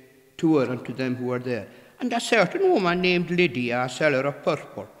to her and to them who were there. And a certain woman named Lydia, a seller of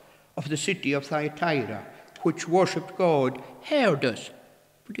purple, of the city of Thyatira, which worshipped God, heard us,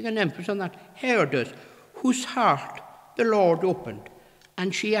 putting an emphasis on that, heard us, whose heart the Lord opened,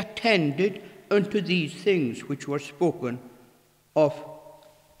 and she attended unto these things which were spoken of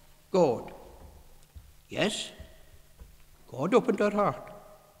God. Yes, God opened her heart.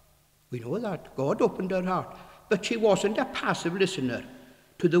 We know that. God opened her heart. But she wasn't a passive listener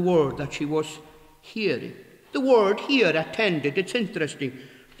to the word that she was hearing. The word here, attended, it's interesting.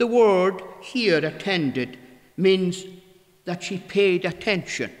 The word here, attended, means that she paid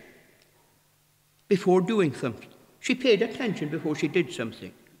attention before doing something. She paid attention before she did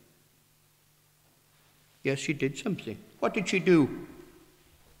something. Yes, she did something. What did she do?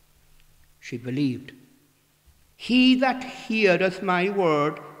 She believed. He that heareth my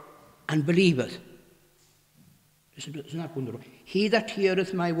word and believeth. Isn't that wonderful? He that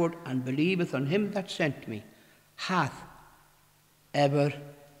heareth my word and believeth on him that sent me hath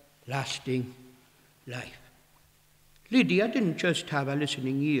everlasting life. Lydia didn't just have a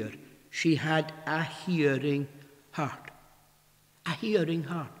listening ear. She had a hearing heart. A hearing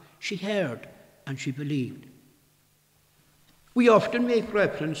heart. She heard and she believed. We often make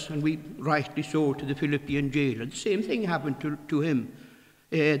reference, and we rightly so, to the Philippian jailer. The same thing happened to him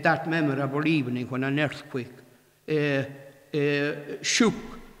that memorable evening when an earthquake shook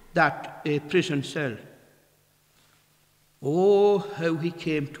that prison cell. Oh, how he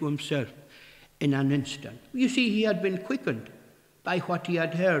came to himself in an instant. You see, he had been quickened by what he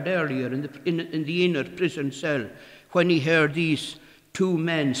had heard earlier in the inner prison cell, when he heard these two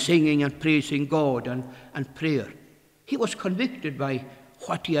men singing and praising God and prayer. He was convicted by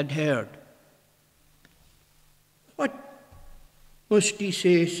what he had heard. What must he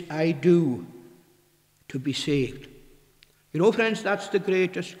say, I do to be saved? You know, friends, that's the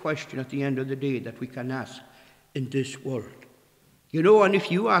greatest question at the end of the day that we can ask in this world. You know, and if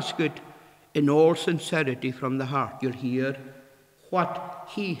you ask it in all sincerity from the heart, you'll hear what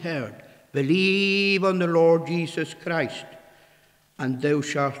he heard. Believe on the Lord Jesus Christ, and thou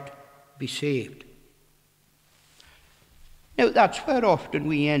shalt be saved. Now, that's where often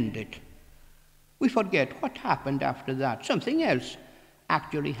we end it. We forget what happened after that. Something else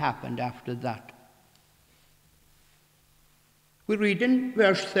actually happened after that. We read in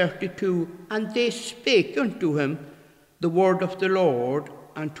verse 32, and they spake unto him the word of the Lord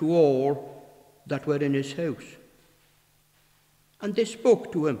unto all that were in his house. And they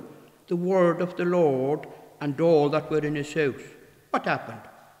spoke to him the word of the Lord and all that were in his house. What happened?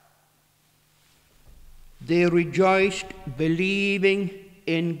 They rejoiced, believing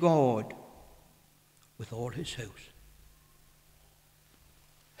in God with all his house.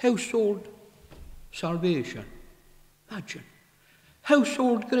 Household salvation. Imagine.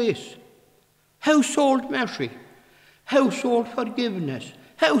 Household grace. Household mercy. Household forgiveness.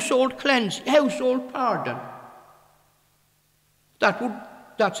 Household cleansing. Household pardon.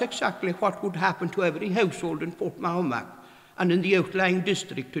 That's exactly what would happen to every household in Fort Mahomack and in the outlying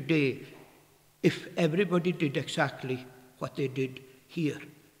district today if everybody did exactly what they did here.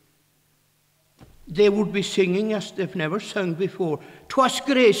 They would be singing as they've never sung before. 'Twas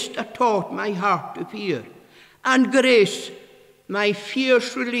grace that taught my heart to fear, and grace my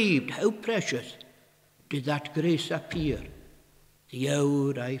fears relieved. How precious did that grace appear the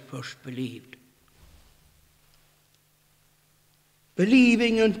hour I first believed.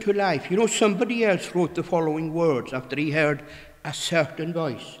 Believing unto life. You know, somebody else wrote the following words after he heard a certain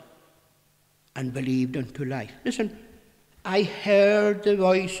voice and believed unto life. Listen, I heard the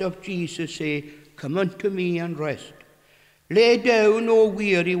voice of Jesus say, come unto me and rest. Lay down, O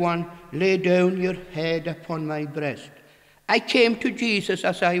weary one, lay down your head upon my breast. I came to Jesus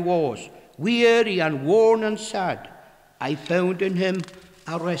as I was, weary and worn and sad. I found in him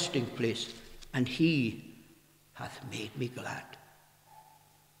a resting place, and he hath made me glad.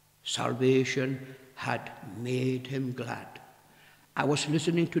 Salvation had made him glad. I was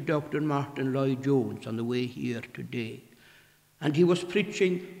listening to Dr. Martin Lloyd-Jones on the way here today, and he was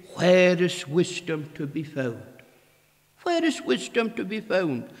preaching, where is wisdom to be found? Where is wisdom to be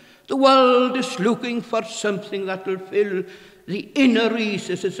found? The world is looking for something that will fill the inner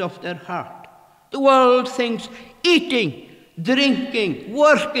recesses of their heart. The world thinks eating, drinking,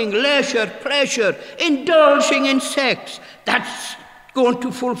 working, leisure, pleasure, indulging in sex. That's going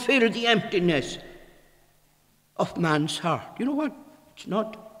to fulfill the emptiness of man's heart. You know what? It's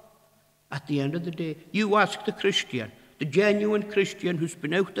not. At the end of the day, you ask the Christian, the genuine Christian who's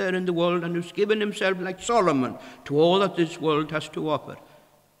been out there in the world and who's given himself like Solomon to all that this world has to offer.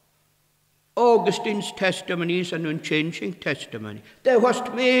 Augustine's testimony is an unchanging testimony. Thou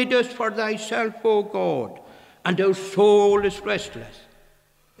hast made us for thyself, O God, and our soul is restless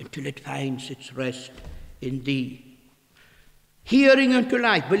until it finds its rest in thee. Hearing unto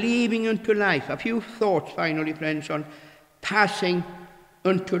life, believing unto life. A few thoughts finally, friends, on passing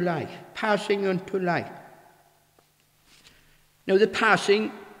unto life. Passing unto life. Now the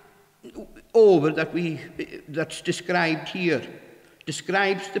passing over that's described here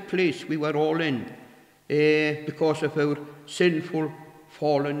describes the place we were all in because of our sinful,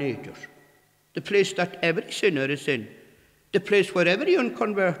 fallen natures. The place that every sinner is in. The place where every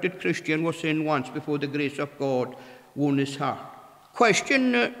unconverted Christian was in once before the grace of God won his heart.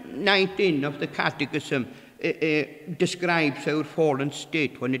 Question 19 of the Catechism describes our fallen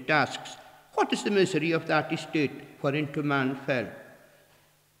state when it asks, what is the misery of that estate whereinto man fell?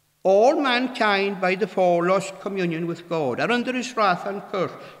 All mankind by the fall lost communion with God, are under his wrath and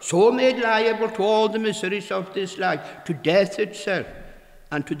curse, so made liable to all the miseries of this life, to death itself,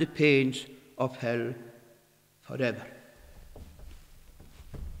 and to the pains of hell forever.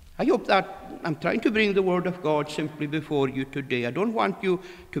 I hope that I'm trying to bring the Word of God simply before you today. I don't want you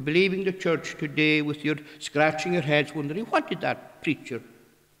to be leaving the church today with your scratching your heads wondering, what did that preacher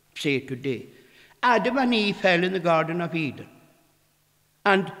say today? Adam and Eve fell in the Garden of Eden.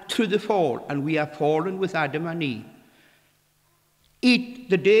 And through the fall, and we have fallen with Adam and Eve.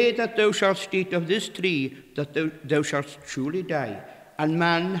 Eat the day that thou shalt eat of this tree, that thou shalt surely die. And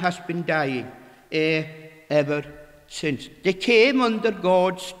man has been dying ever since. They came under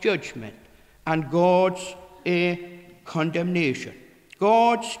God's judgment and God's condemnation.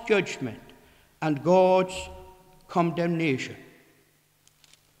 God's judgment and God's condemnation.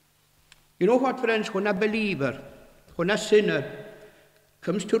 You know what, friends? When a believer, when a sinner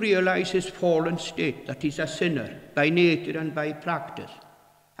comes to realize his fallen state, that he's a sinner by nature and by practice,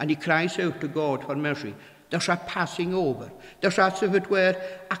 and he cries out to God for mercy, there's a passing over. There's, as if it were,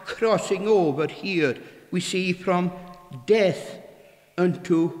 a crossing over here we see from death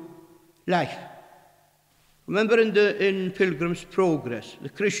unto life. Remember in Pilgrim's Progress, the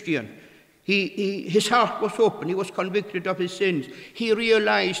Christian, his heart was open, he was convicted of his sins. He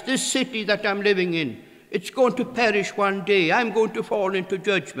realized, this city that I'm living in, it's going to perish one day. I'm going to fall into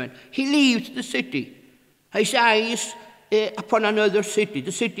judgment. He leaves the city. His eyes upon another city,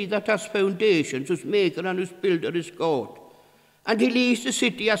 the city that has foundations, whose maker and whose builder is God. And he leaves the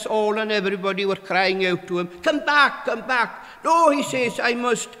city as all and everybody were crying out to him, come back, come back. No, he says, I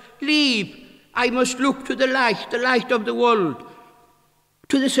must leave. I must look to the light of the world,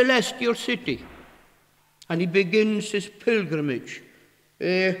 to the celestial city. And he begins his pilgrimage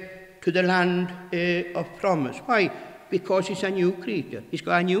to the land of promise. Why? Because he's a new creature. He's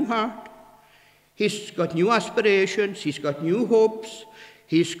got a new heart. He's got new aspirations. He's got new hopes.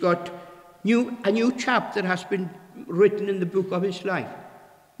 He's got a new chapter has been written in the book of his life.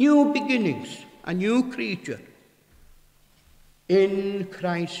 New beginnings, a new creature in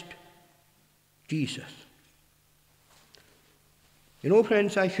Christ Jesus. You know,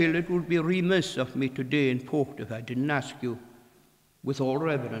 friends, I feel it would be remiss of me today in Port if I didn't ask you, with all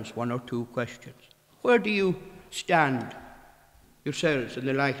reverence, one or two questions. Where do you stand yourselves in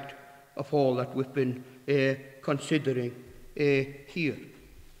the light of all that we've been considering here?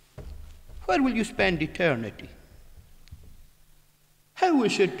 Where will you spend eternity? How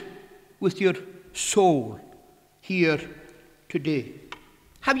is it with your soul here today?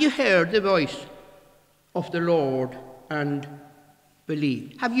 Have you heard the voice of the Lord and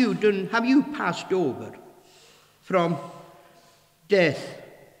believed? Have you passed over from death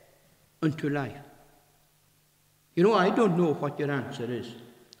unto life? You know, I don't know what your answer is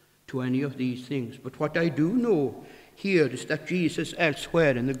to any of these things, but what I do know here is that Jesus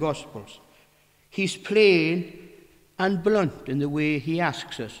elsewhere in the Gospels, he's plain and blunt in the way he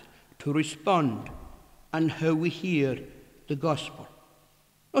asks us to respond and how we hear the gospel.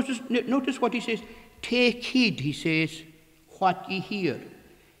 Notice what he says. Take heed, he says, what ye hear.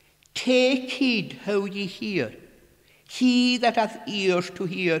 Take heed how ye hear. He that hath ears to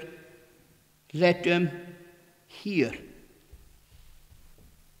hear, let him hear.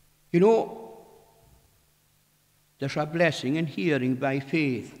 You know, there's a blessing in hearing by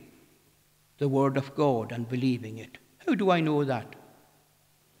faith the word of God and believing it. How do I know that?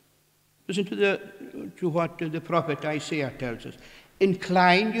 Listen to to what the prophet Isaiah tells us.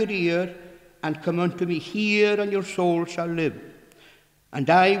 Incline your ear and come unto me. Hear, and your soul shall live. And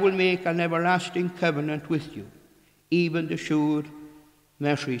I will make an everlasting covenant with you, even the sure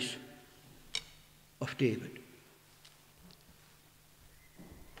mercies of David.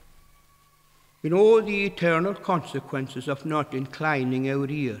 You know the eternal consequences of not inclining our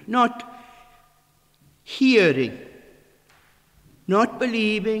ear, not hearing, not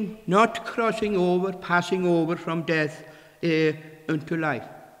believing, not crossing over, passing over from death into life.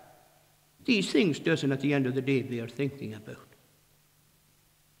 These things doesn't, at the end of the day, we are thinking about.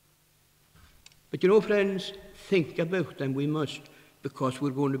 But you know, friends, think about them we must, because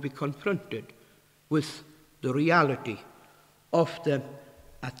we're going to be confronted with the reality of them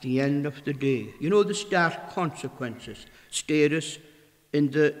at the end of the day. You know, the stark consequences stare us in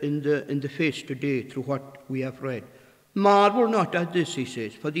the face today through what we have read. Marvel not at this, he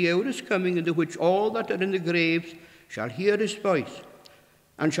says, for the hour is coming in the which all that are in the graves shall hear his voice,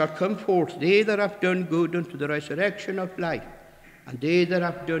 and shall come forth, they that have done good unto the resurrection of life, and they that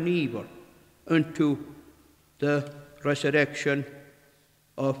have done evil unto the resurrection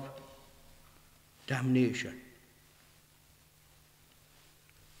of damnation.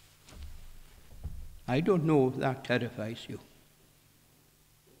 I don't know if that terrifies you,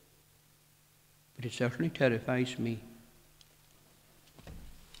 but it certainly terrifies me.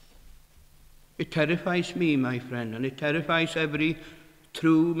 It terrifies me, my friend, and it terrifies every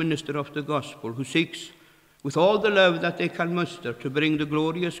true minister of the gospel who seeks with all the love that they can muster to bring the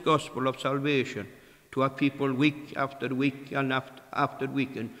glorious gospel of salvation to our people week after week and after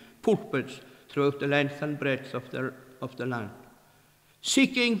week in pulpits throughout the length and breadth of the land,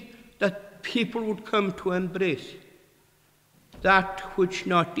 seeking that people would come to embrace that which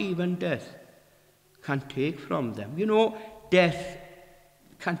not even death can take from them. You know, death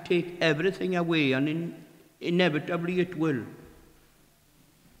can take everything away, and inevitably it will.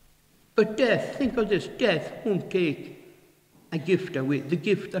 But death, think of this, death won't take a gift away, the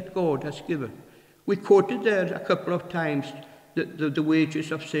gift that God has given. We quoted there a couple of times the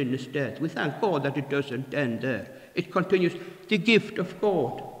wages of sin is death. We thank God that it doesn't end there. It continues. The gift of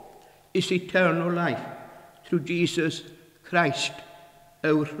God is eternal life through Jesus Christ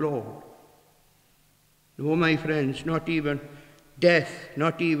our Lord. No, my friends, not even death,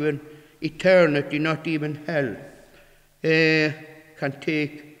 not even eternity, not even hell can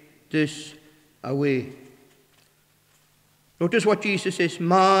take this away. Notice what Jesus says,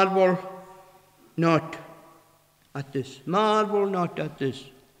 marvel not at this. Marvel not at this.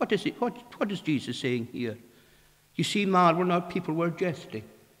 What is Jesus saying here? You see, marvel not, people were jesting.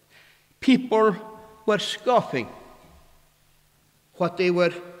 People were scoffing what they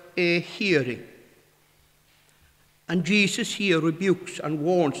were hearing. And Jesus here rebukes and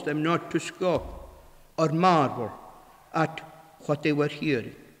warns them not to scoff or marvel at what they were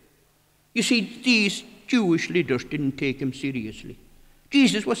hearing. You see, these Jewish leaders didn't take him seriously.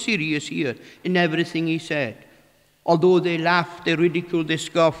 Jesus was serious here in everything he said. Although they laughed, they ridiculed, they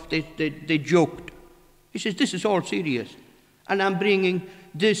scoffed, they joked. He says, this is all serious. And I'm bringing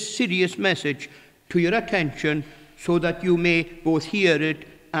this serious message to your attention so that you may both hear it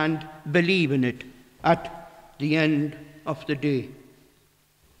and believe in it at the end of the day.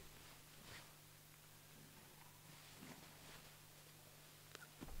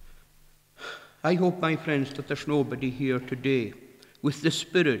 I hope, my friends, that there's nobody here today with the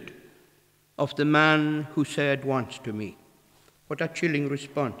spirit of the man who said once to me, what a chilling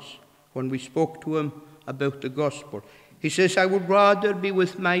response when we spoke to him about the gospel. He says, I would rather be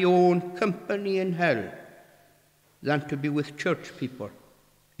with my own company in hell than to be with church people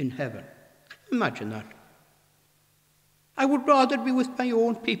in heaven. Imagine that. I would rather be with my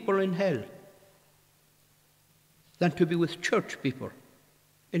own people in hell than to be with church people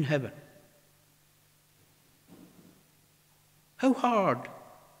in heaven. How hard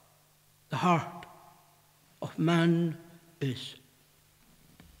the heart of man is.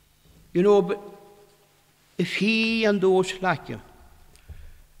 You know, but if he and those like him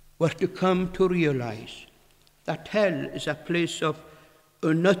were to come to realize that hell is a place of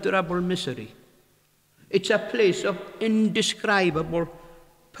unutterable misery, it's a place of indescribable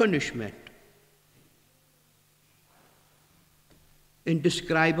punishment,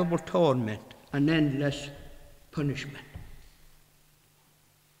 indescribable torment, and endless punishment.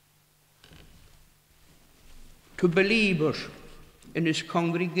 To believers in his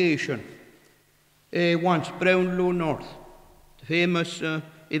congregation, once Brownlow North, the famous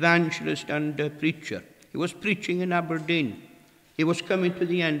evangelist and preacher, he was preaching in Aberdeen. He was coming to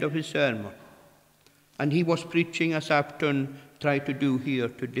the end of his sermon. And he was preaching as I've tried to do here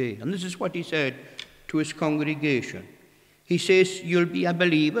today. And this is what he said to his congregation. He says, you'll be a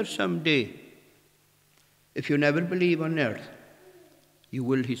believer someday. If you never believe on earth, you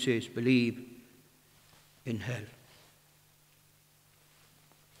will, he says, believe in hell.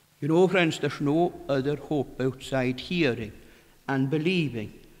 You know, friends, there's no other hope outside hearing and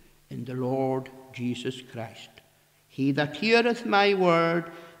believing in the Lord Jesus Christ. He that heareth my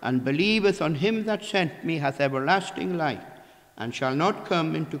word and believeth on him that sent me hath everlasting life, and shall not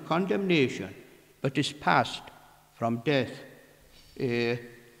come into condemnation, but is passed from death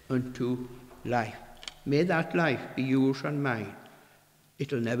unto life. May that life be yours and mine.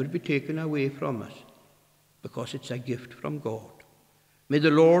 It will never be taken away from us, because it's a gift from God. May the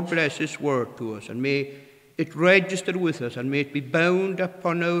Lord bless his word to us, and may it register with us, and may it be bound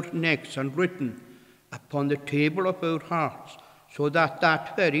upon our necks and written upon the table of our hearts, so that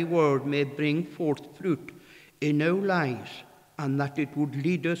that very word may bring forth fruit in our lives, and that it would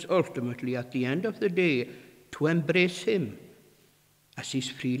lead us ultimately at the end of the day to embrace him as he's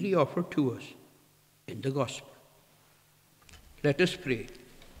freely offered to us in the gospel. Let us pray.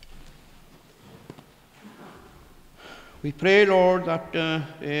 We pray, Lord, that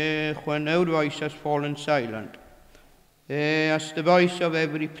when our voice has fallen silent, as the voice of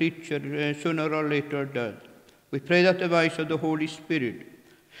every preacher sooner or later does, we pray that the voice of the Holy Spirit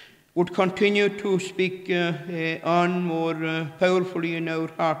would continue to speak on more powerfully in our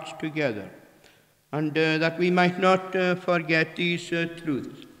hearts together, and that we might not forget these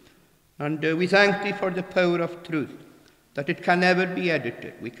truths. And we thank thee for the power of truth, that it can never be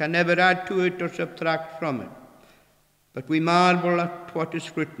edited. We can never add to it or subtract from it. But we marvel at what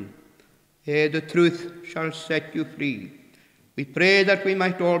is written. The truth shall set you free. We pray that we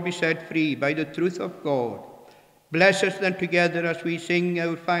might all be set free by the truth of God. Bless us then together as we sing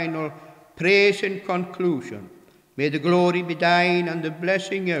our final praise in conclusion. May the glory be thine and the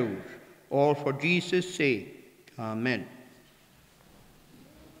blessing ours, all for Jesus' sake. Amen.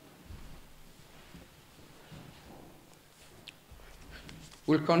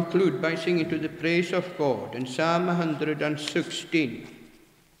 We'll conclude by singing to the praise of God in Psalm 116.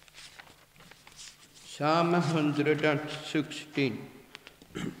 Psalm 116.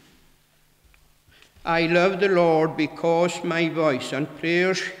 I love the Lord because my voice and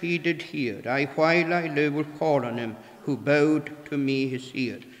prayers he did hear. While I live will call on him who bowed to me his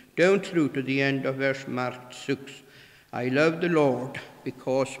ear. Down through to the end of verse marked 6. I love the Lord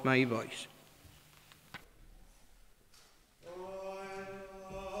because my voice.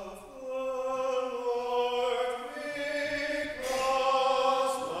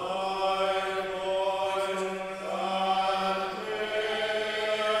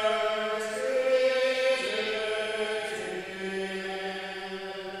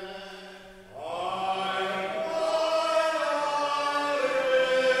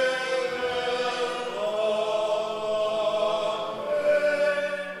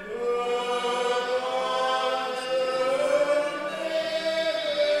 Oh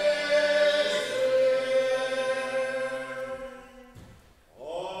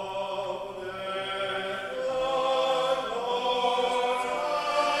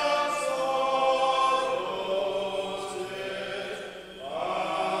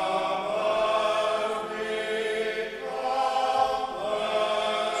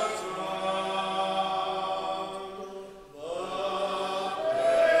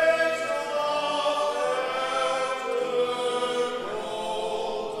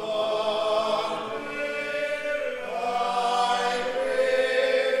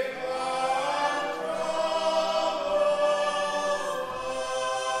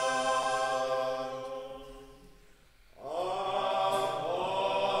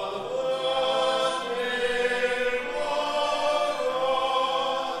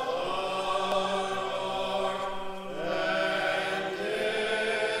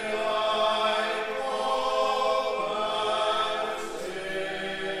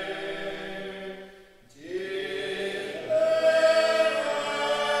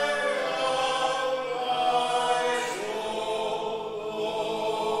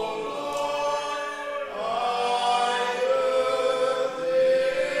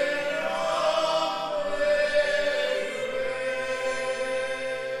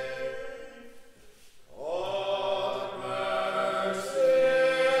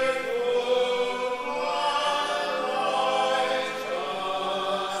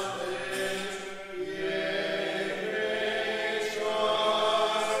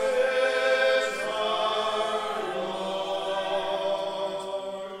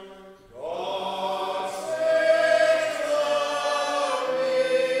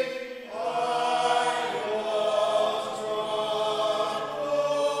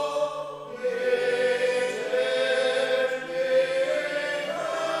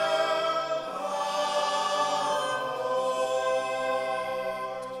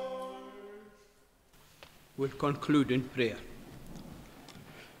We'll conclude in prayer.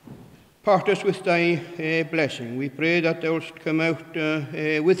 Part us with thy blessing. We pray that thou wilt come out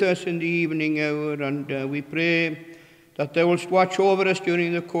with us in the evening hour, and we pray that thou wilt watch over us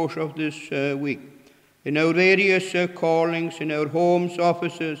during the course of this week, in our various callings, in our homes,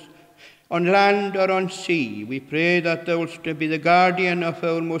 offices, on land or on sea. We pray that thou wilt be the guardian of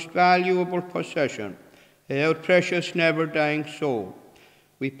our most valuable possession, our precious, never-dying soul.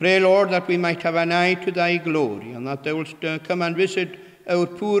 We pray, Lord, that we might have an eye to thy glory, and that thou wilt come and visit our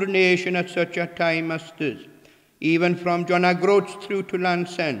poor nation at such a time as this, even from John O'Groats through to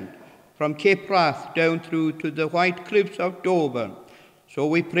Land's End, from Cape Wrath down through to the white cliffs of Dover. So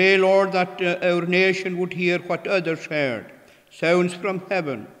we pray, Lord, that our nation would hear what others heard, sounds from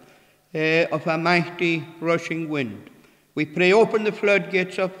heaven of a mighty rushing wind. We pray, open the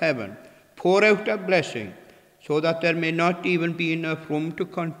floodgates of heaven, pour out a blessing, so that there may not even be enough room to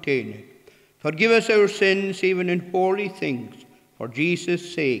contain it. Forgive us our sins, even in holy things, for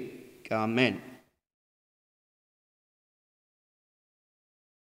Jesus' sake. Amen.